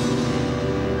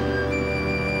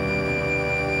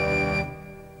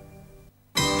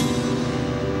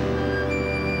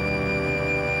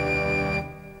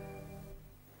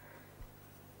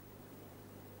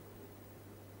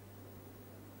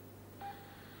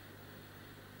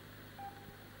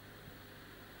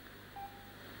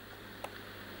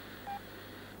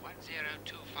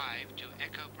 to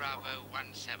Echo Bravo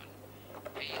 17.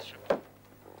 Please report.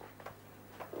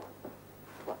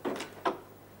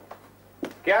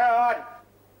 Garrod!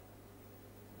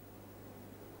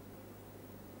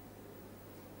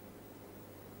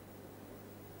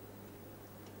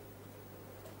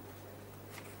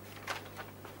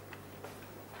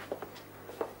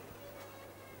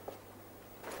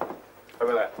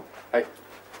 Over there. Hey,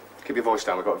 keep your voice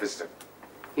down. We've got a visitor.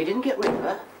 You didn't get rid of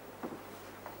her?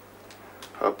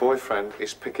 Her boyfriend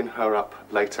is picking her up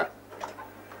later.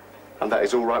 And that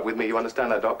is all right with me. You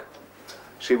understand that, Doc?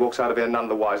 She walks out of here none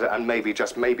the wiser, and maybe,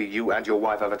 just maybe, you and your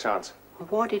wife have a chance. Well,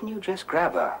 why didn't you just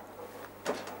grab her?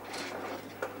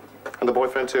 And the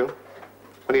boyfriend, too?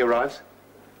 When he arrives?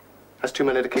 That's too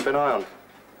many to keep an eye on.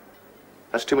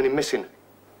 That's too many missing.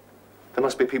 There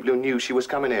must be people who knew she was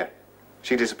coming here.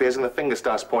 She disappears and the finger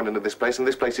starts pointing to this place, and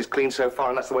this place is clean so far,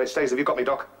 and that's the way it stays. Have you got me,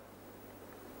 Doc?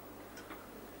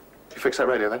 You fix that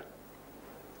radio, then?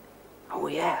 Oh,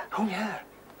 yeah. Oh, yeah.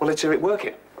 Well, let's hear it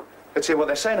working. Let's hear what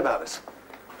they're saying about us.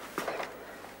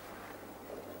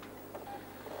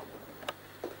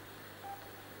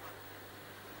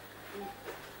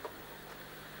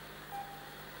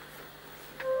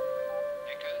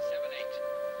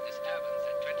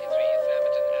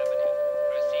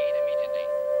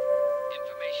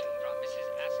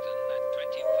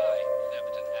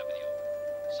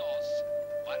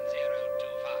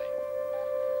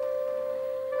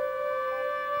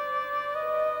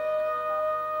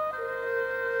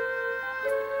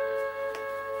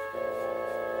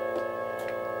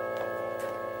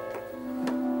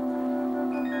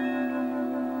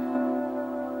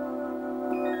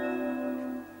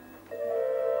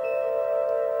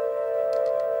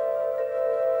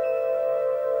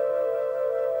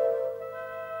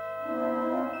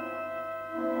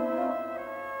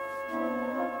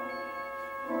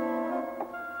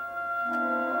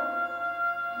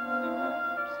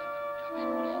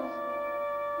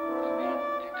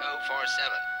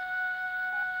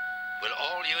 Will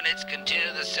all units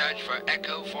continue the search for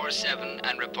Echo 47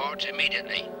 and report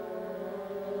immediately?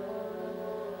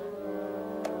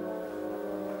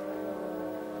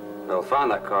 They'll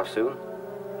find that car soon.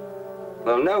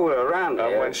 They'll know we're around here.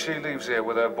 And when she leaves here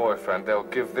with her boyfriend, they'll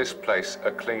give this place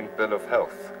a clean bill of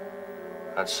health.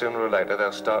 And sooner or later,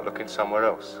 they'll start looking somewhere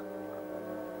else.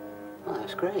 Oh,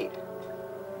 that's great.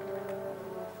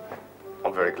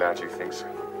 I'm very glad you think so.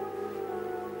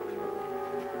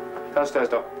 Downstairs,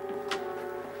 Doc.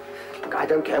 Look, I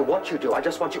don't care what you do. I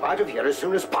just want you out of here as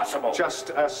soon as possible. Just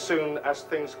as soon as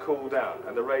things cool down,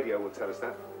 and the radio will tell us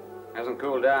that. Hasn't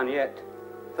cooled down yet.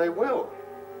 They will.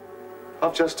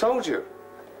 I've just told you.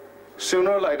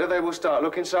 Sooner or later, they will start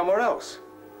looking somewhere else.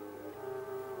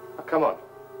 Now, come on.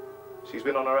 She's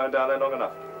been on her own down there long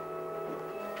enough.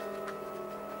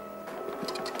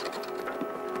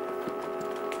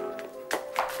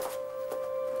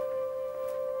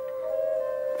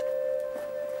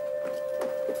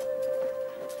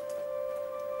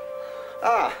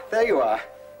 Ah, there you are.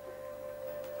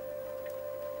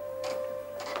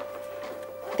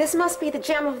 This must be the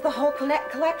gem of the whole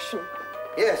collection.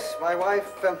 Yes, my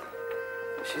wife,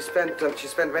 she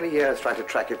spent many years trying to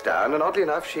track it down, and oddly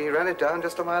enough, she ran it down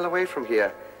just a mile away from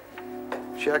here.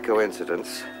 Sheer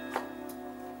coincidence.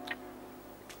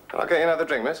 I'll get you another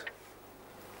drink, miss.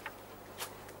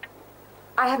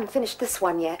 I haven't finished this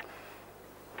one yet.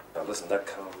 Now listen, that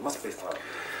car must be found.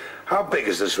 How big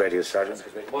is this radius, Sergeant?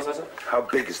 Excuse me, what's that, sir? How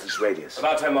big is this radius?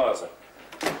 About 10 miles, sir.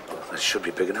 That should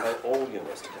be big enough. All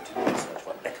units to continue the search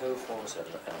for Echo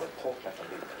 47 and report back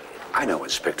immediately. I know,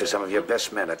 Inspector. Some of your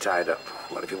best men are tied up.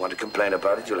 Well, if you want to complain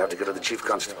about it, you'll have to go to the Chief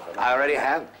Constable. I already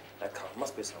have. That car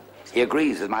must be somewhere. He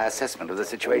agrees with my assessment of the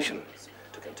situation.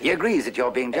 He agrees that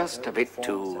you're being just a bit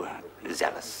too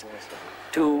zealous,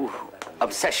 too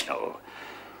obsessional.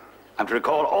 I'm to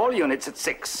recall all units at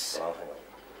 6.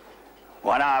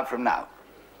 1 hour from now.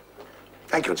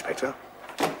 Thank you, Inspector.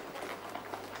 I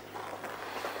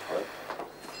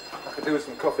could do with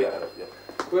some coffee.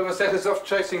 Whoever set us off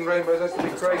chasing rainbows has to be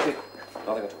crazy.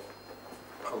 Nothing at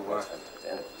all. Oh,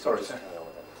 sorry, sir.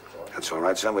 That's all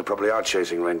right, son. We probably are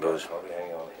chasing rainbows. I'll be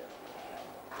hanging on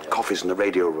here. Coffee's in the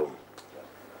radio room.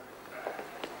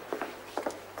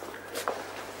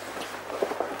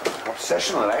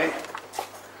 Obsessional, eh?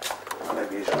 Well,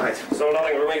 maybe he's right. So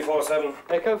nothing from E47.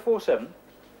 Echo 47?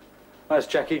 That's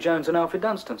Jackie Jones and Alfred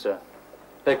Dunstan, sir.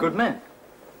 They're good men.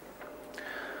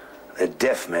 They're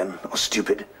deaf men, or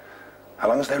stupid. How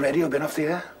long has their radio been off the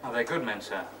air? Oh, they're good men,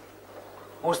 sir.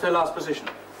 What's their last position?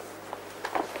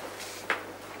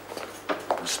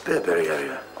 The Spearberry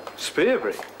area.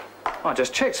 Spearberry? Oh, I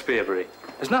just checked Spearberry.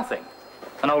 There's nothing.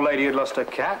 An old lady had lost her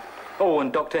cat. Oh,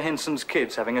 and Dr. Henson's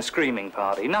kids having a screaming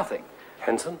party. Nothing.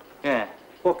 Henson? Yeah.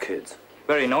 What kids?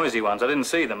 Very noisy ones. I didn't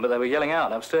see them, but they were yelling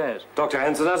out upstairs. Dr.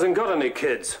 Henson hasn't got any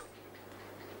kids.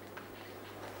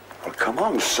 Well, come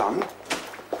on, son.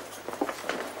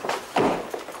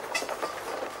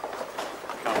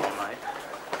 Come on, mate.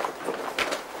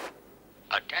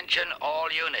 Attention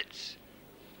all units.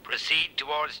 Proceed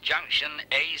towards junction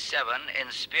A7 in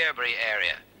Spearberry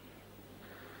area.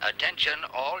 Attention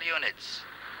all units.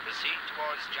 Proceed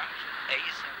towards junction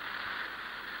A7.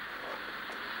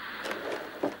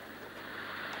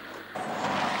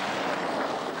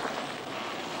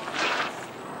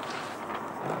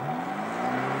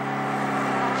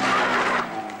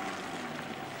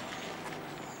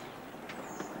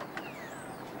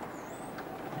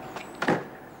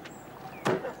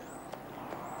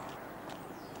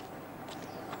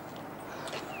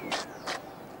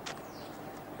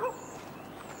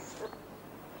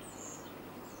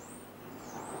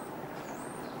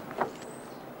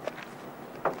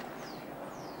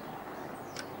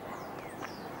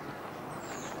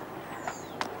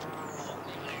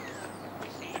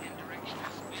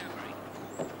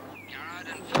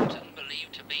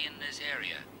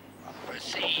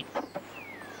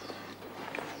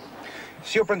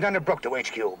 Superintendent Brooke to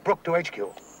HQ. Brooke to HQ.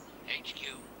 HQ.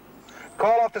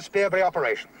 Call off the Spearberry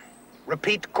operation.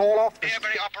 Repeat, call off the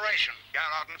Spearberry operation.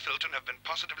 Garrard and Filton have been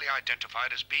positively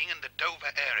identified as being in the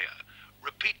Dover area.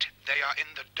 Repeat, they are in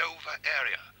the Dover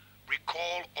area.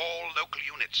 Recall all local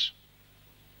units.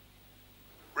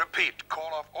 Repeat,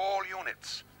 call off all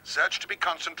units. Search to be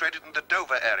concentrated in the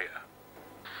Dover area.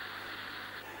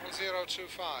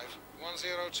 1025.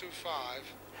 1025.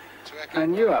 I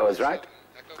knew I was right.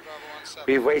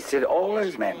 We've wasted all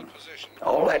those men,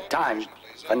 all that time,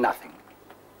 for nothing.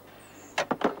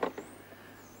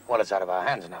 Well, it's out of our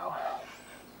hands now.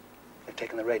 They've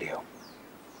taken the radio.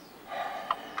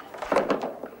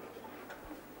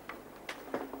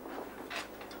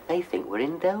 They think we're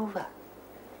in Dover.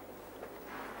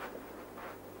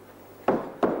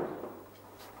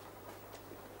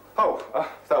 Oh,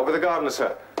 that'll be the gardener,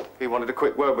 sir. He wanted a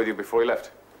quick word with you before he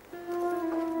left.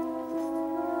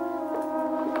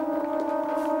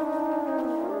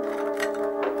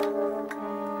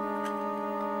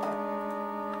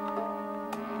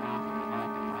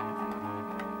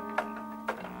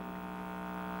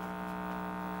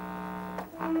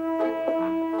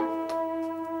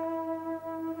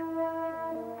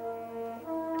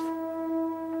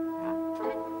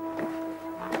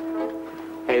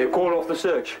 call off the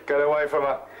search? Get away from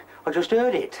her. I just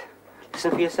heard it.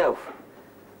 Listen for yourself.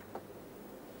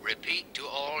 Repeat to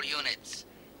all units.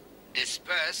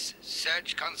 Disperse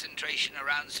search concentration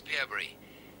around Spearbury.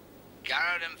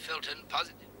 Garrard and Filton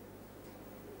positive.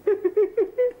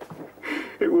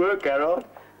 It worked, Garrard.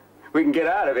 We can get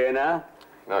out of here now.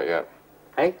 Not yet.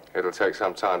 Hey? It'll take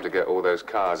some time to get all those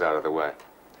cars out of the way.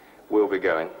 We'll be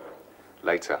going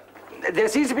later. There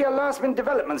seems to be a last-minute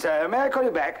development, sir. May I call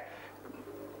you back?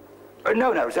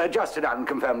 No, sir. Just an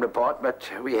unconfirmed report, but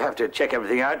we have to check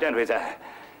everything out, don't we, sir?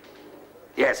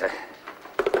 Yes, sir.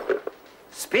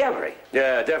 Spearbury?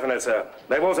 Yeah, definite, sir.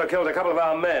 They've also killed a couple of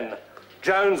our men,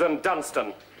 Jones and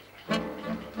Dunstan.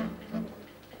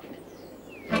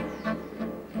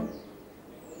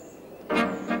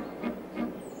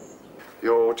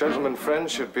 Your gentleman friend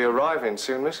should be arriving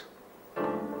soon, miss.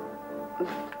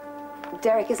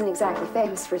 Derek isn't exactly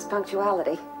famous for his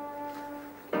punctuality.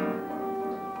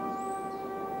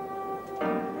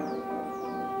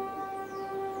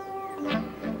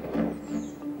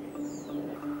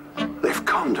 They've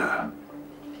conned her.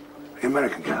 The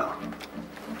American girl.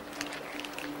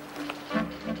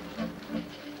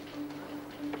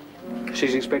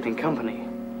 She's expecting company.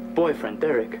 Boyfriend,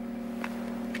 Derek.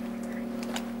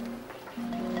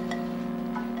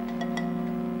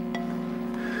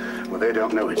 Well, they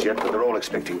don't know it yet, but they're all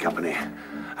expecting company.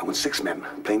 I want 6 men,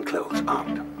 plain clothes,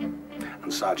 armed.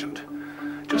 And Sergeant,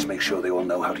 just make sure they all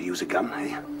know how to use a gun,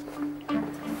 eh?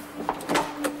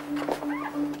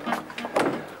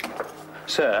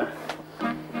 Sir,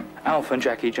 Alf and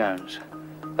Jackie Jones.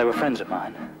 They were friends of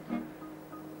mine.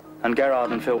 And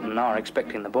Garrard and Filton are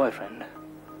expecting the boyfriend.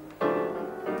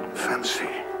 Fancy.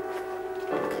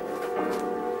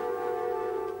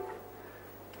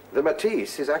 The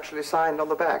Matisse is actually signed on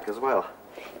the back as well.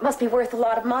 It must be worth a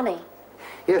lot of money.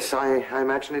 Yes, I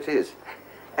imagine it is.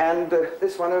 And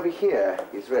this one over here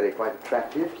is really quite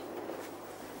attractive.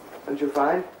 Don't you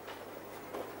find?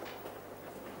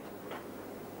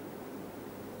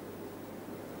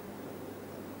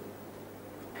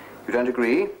 You don't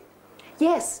agree?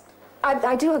 Yes,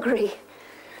 I do agree.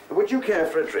 Would you care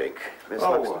for a drink, Miss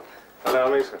Luxton?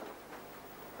 Allow me, sir.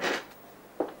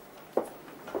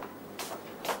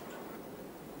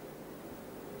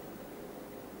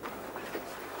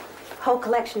 Whole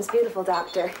collection's beautiful,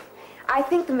 Doctor. I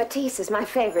think the Matisse is my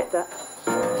favorite, though.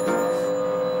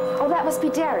 Oh, that must be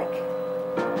Derek.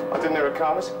 I didn't hear a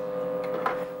car, miss.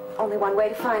 Only one way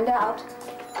to find out.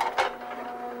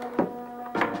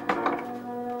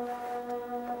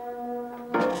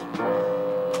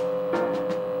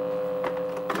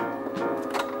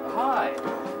 Hi.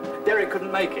 Derek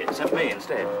couldn't make it. Sent me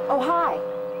instead. Oh, hi.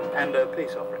 And a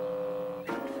peace offering.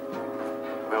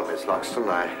 Well, Miss Luxton,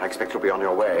 I expect you'll be on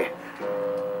your way.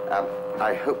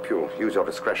 I hope you'll use your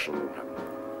discretion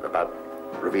about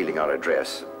revealing our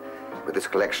address. With this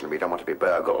collection, we don't want to be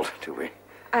burgled, do we?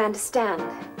 I understand.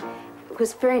 It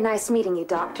was very nice meeting you,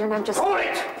 Doctor, and I'm just... Hold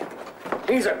it!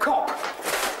 He's a cop.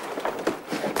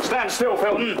 Stand still,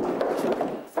 Filton.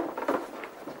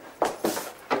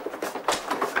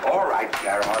 All right,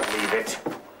 Garrard, leave it.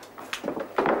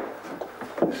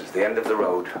 This is the end of the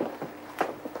road.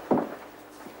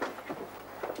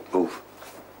 Move.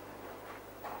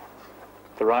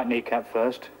 The right kneecap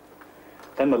first,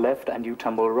 then the left, and you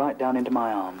tumble right down into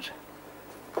my arms.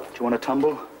 Do you want to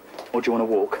tumble, or do you want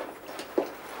to walk?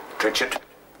 Pritchett.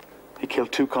 He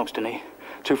killed 2 cops, didn't he?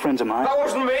 2 friends of mine. That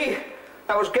wasn't me.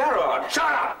 That was Garrard.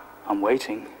 Shut up! I'm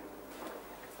waiting.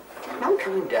 I'm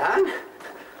coming down.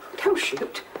 Don't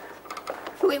shoot.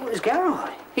 Oh, it was Garrard.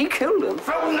 He killed him.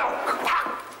 Oh, no!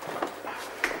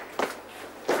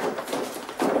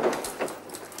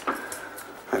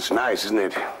 That's nice, isn't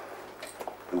it?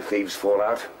 When thieves fall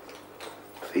out.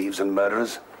 Thieves and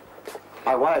murderers.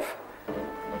 My wife.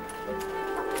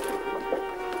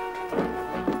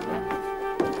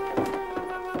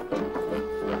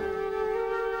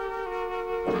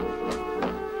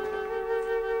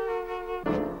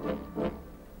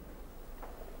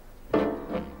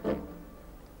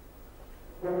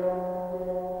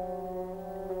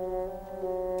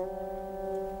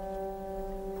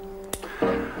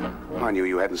 I knew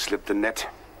you hadn't slipped the net.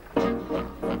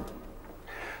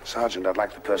 Sergeant, I'd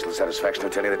like the personal satisfaction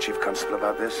of telling the Chief Constable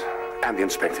about this, and the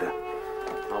Inspector.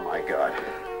 Oh, my God.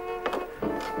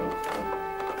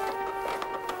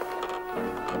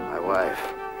 My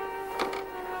wife.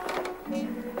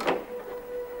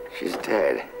 She's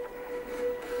dead.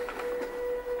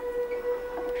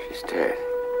 She's dead.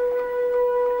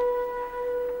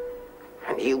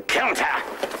 And you killed her!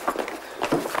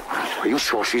 Are you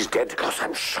sure she's dead? Because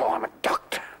I'm sure. I'm a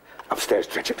doctor. Upstairs,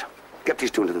 Pritchett. Get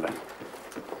these 2 into the van.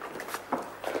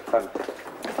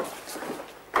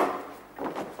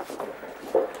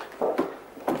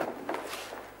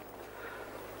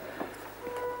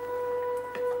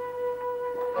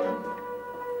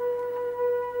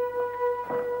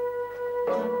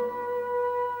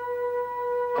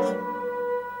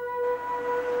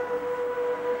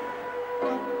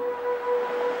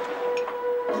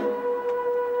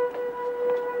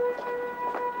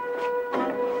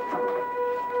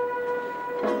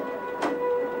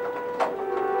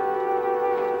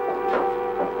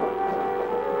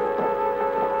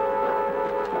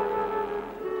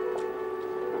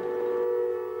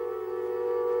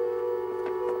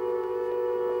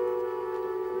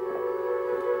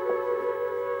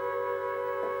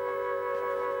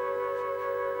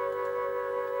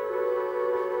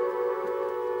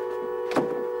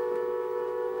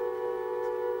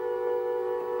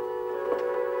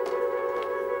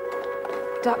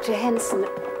 Dr. Henson.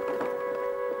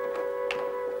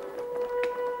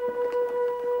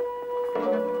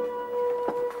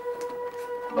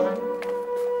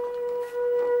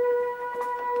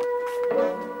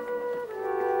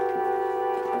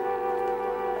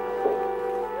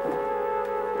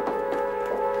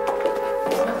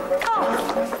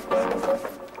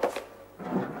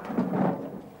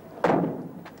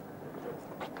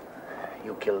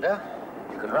 You killed her.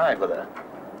 You can ride with her.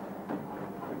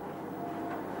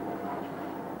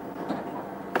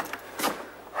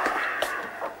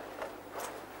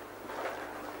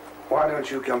 Why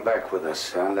don't you come back with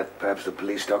us and let perhaps the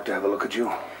police doctor have a look at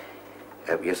you?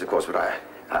 Yes, of course, but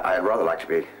I'd rather like to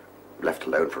be left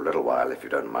alone for a little while, if you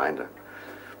don't mind.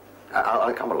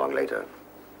 I'll come along later.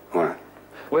 All right.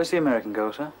 Where's the American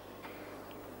girl, sir?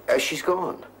 She's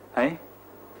gone. Hey?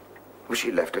 Well,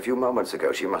 she left a few moments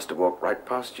ago. She must have walked right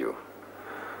past you.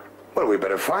 Well, we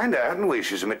better find her, hadn't we?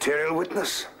 She's a material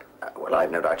witness. Well,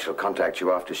 I've no doubt she'll contact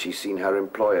you after she's seen her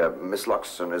employer. Miss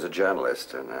Loxton is a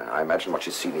journalist, and I imagine what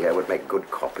she's seen here would make good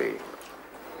copy.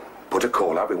 Put a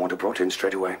call out. We want her brought in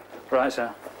straight away. Right,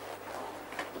 sir.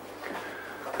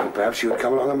 And perhaps you would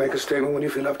come along and make a statement when you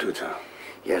feel up to it, sir.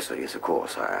 Yes, sir, yes, of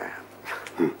course.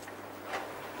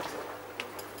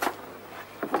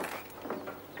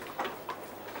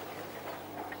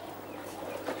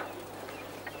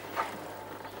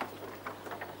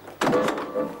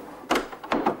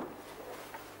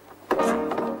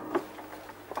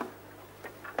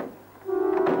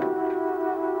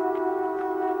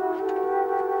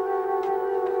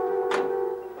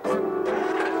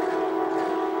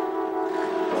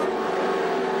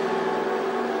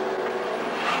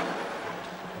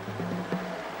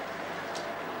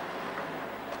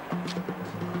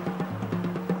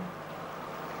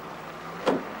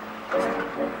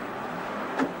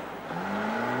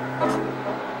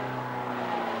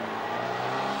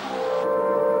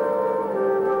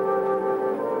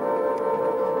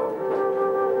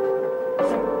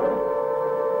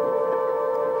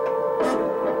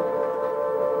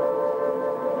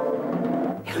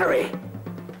 Hillary!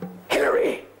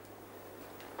 Hillary!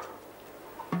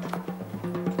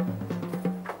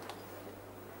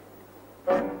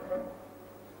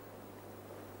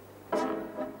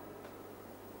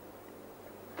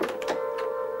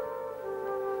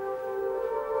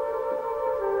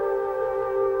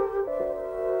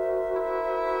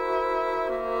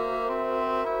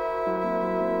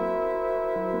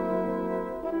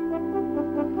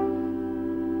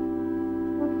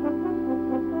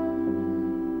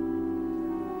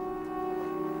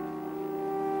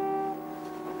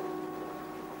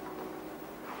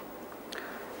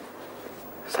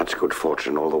 Such good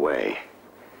fortune all the way.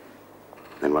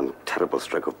 Then one terrible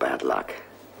stroke of bad luck.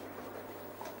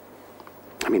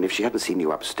 I mean, if she hadn't seen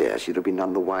you upstairs, she'd have been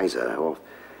none the wiser, or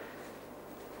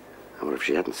if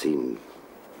she hadn't seen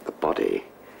the body.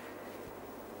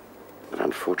 But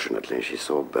unfortunately, she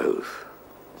saw both.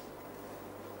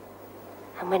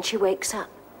 And when she wakes up?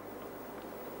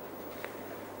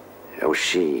 Oh,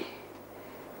 she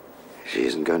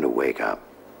isn't going to wake up.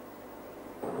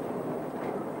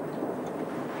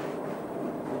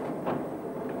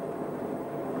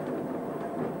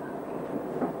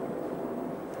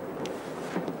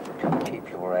 Keep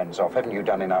your hands off. Haven't you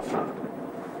done enough?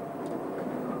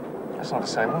 That's not the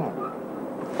same woman.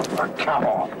 Oh, come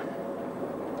on.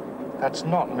 That's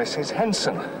not Mrs.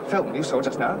 Henson. Filton, you saw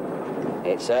just now.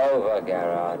 It's over,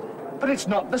 Gerard. But it's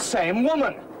not the same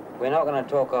woman. We're not going to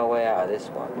talk our way out of this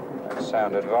one. That's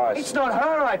sound advice. It's not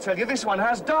her, I tell you. This one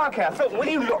has dark hair. Filton, will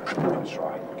you look? That's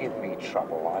right. Give me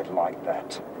trouble. I'd like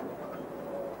that.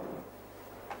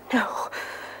 No.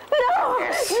 No!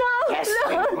 Yes. No! Yes,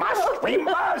 no! we must. We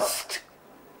must!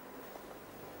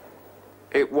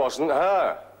 It wasn't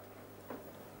her.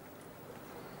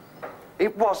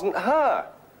 It wasn't her.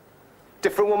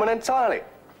 Different woman entirely.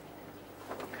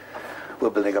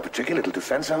 We're building up a tricky little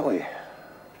defense, aren't we?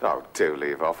 Oh, do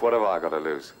leave off. What have I got to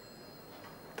lose?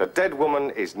 The dead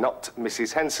woman is not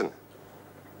Mrs. Henson.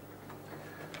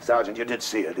 Sergeant, you did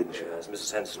see her, didn't you? Yes,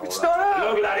 Mrs. Henson, all It's right. not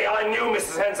her! Look, laddie, I knew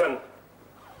Mrs. Henson.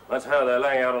 That's her they're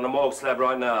laying out on the morgue slab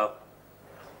right now.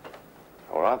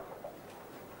 All right.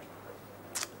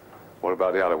 What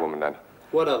about the other woman, then?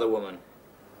 What other woman?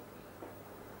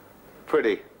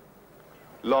 Pretty.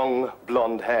 Long,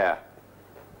 blonde hair.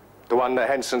 The one that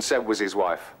Henson said was his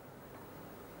wife.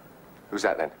 Who's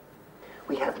that, then?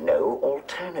 We have no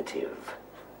alternative.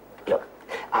 Look,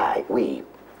 we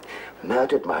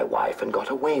murdered my wife and got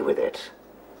away with it.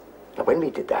 Now, when we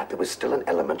did that, there was still an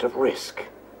element of risk.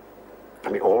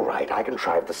 I mean, all right, I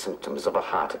contrived the symptoms of a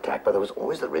heart attack, but there was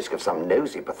always the risk of some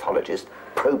nosy pathologist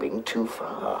probing too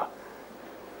far.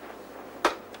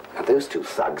 Now, those two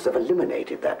thugs have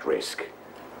eliminated that risk.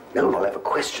 No one will ever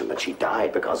question that she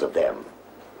died because of them.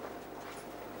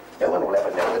 No one will ever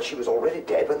know that she was already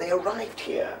dead when they arrived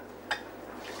here.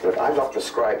 But I'm not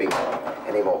prescribing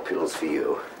any more pills for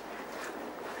you.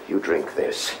 You drink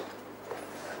this.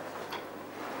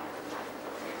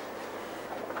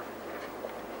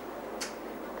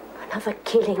 Another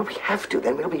killing. We have to,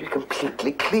 then we'll be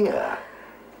completely clear.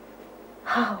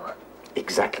 How?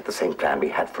 Exactly the same plan we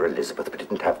had for Elizabeth. We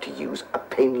didn't have to use a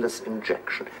painless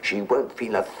injection. She won't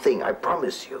feel a thing, I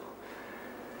promise you.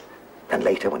 And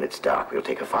later, when it's dark, we'll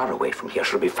take her far away from here.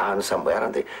 She'll be found somewhere,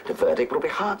 and the verdict will be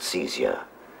heart seizure.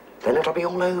 Then it'll be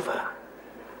all over.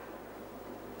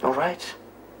 All right?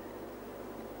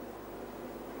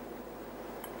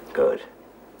 Good.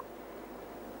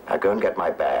 Now go and get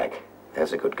my bag.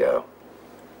 There's a good girl.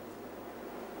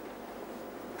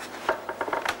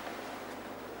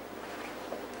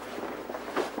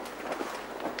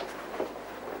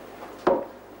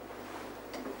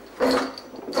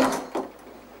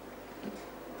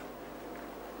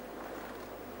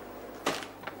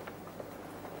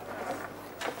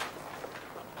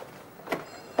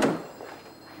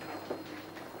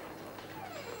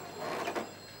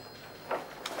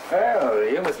 Well,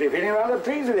 you must be feeling rather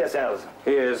pleased with yourselves.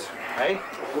 He is. Hey?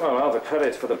 Well, all the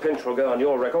credit for the pinch will go on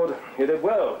your record. You did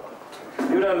well.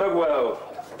 You don't look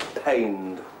well.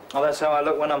 Pained. Oh, that's how I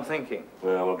look when I'm thinking.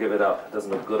 Well, we'll give it up. It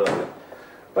doesn't look good on you.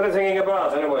 What are you thinking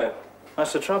about, anyway?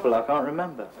 That's the trouble, I can't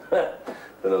remember.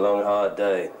 Been a long, hard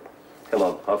day. Come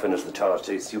on, I'll finish the charge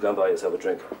teeth. You go and buy yourself a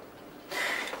drink.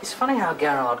 It's funny how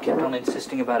Gerard kept on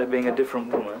insisting about it being a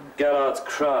different woman. Gerard's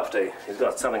crafty. He's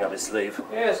got something up his sleeve.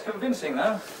 Yes, convincing,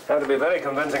 though. Have to be very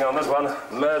convincing on this one.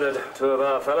 Murdered two of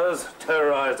our fellows,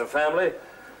 terrorized a family,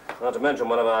 not to mention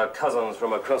one of our cousins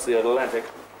from across the Atlantic.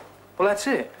 Well, that's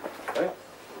it. Eh?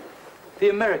 The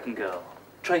American girl,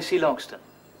 Tracy Loxton.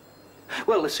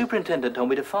 Well, the superintendent told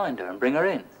me to find her and bring her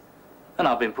in. And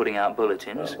I've been putting out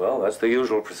bulletins. Well, that's the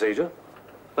usual procedure.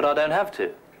 But I don't have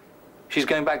to. She's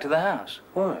going back to the house.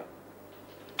 Why?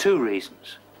 2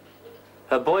 reasons.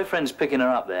 Her boyfriend's picking her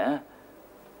up there,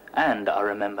 and I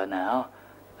remember now,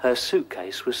 her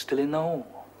suitcase was still in the hall.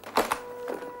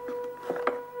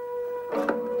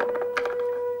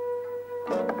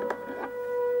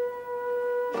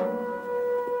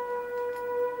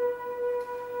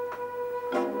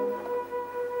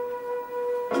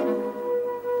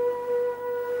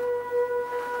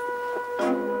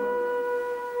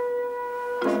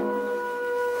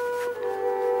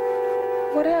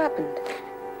 What happened?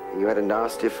 You had a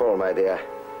nasty fall, my dear.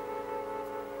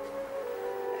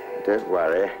 Don't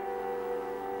worry.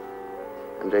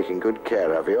 I'm taking good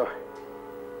care of you.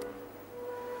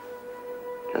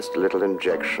 Just a little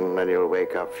injection, and you'll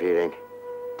wake up feeling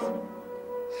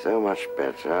so much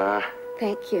better.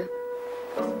 Thank you.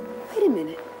 Wait a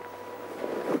minute.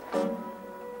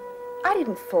 I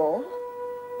didn't fall.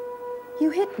 You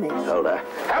hit me. Hold her.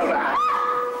 Hold her!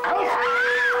 Hold her!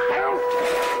 Hold!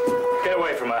 Get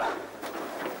away from her.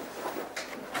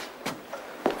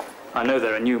 I know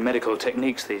there are new medical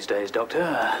techniques these days,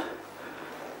 Doctor,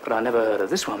 but I never heard of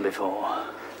this one before.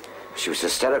 She was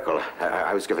hysterical.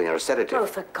 I was giving her a sedative. Oh,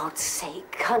 for God's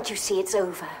sake, can't you see it's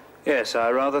over? Yes, I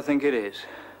rather think it is.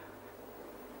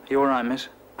 You all right, miss?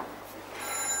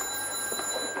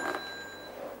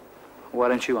 Why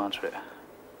don't you answer it?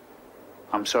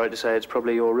 I'm sorry to say it's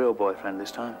probably your real boyfriend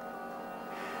this time.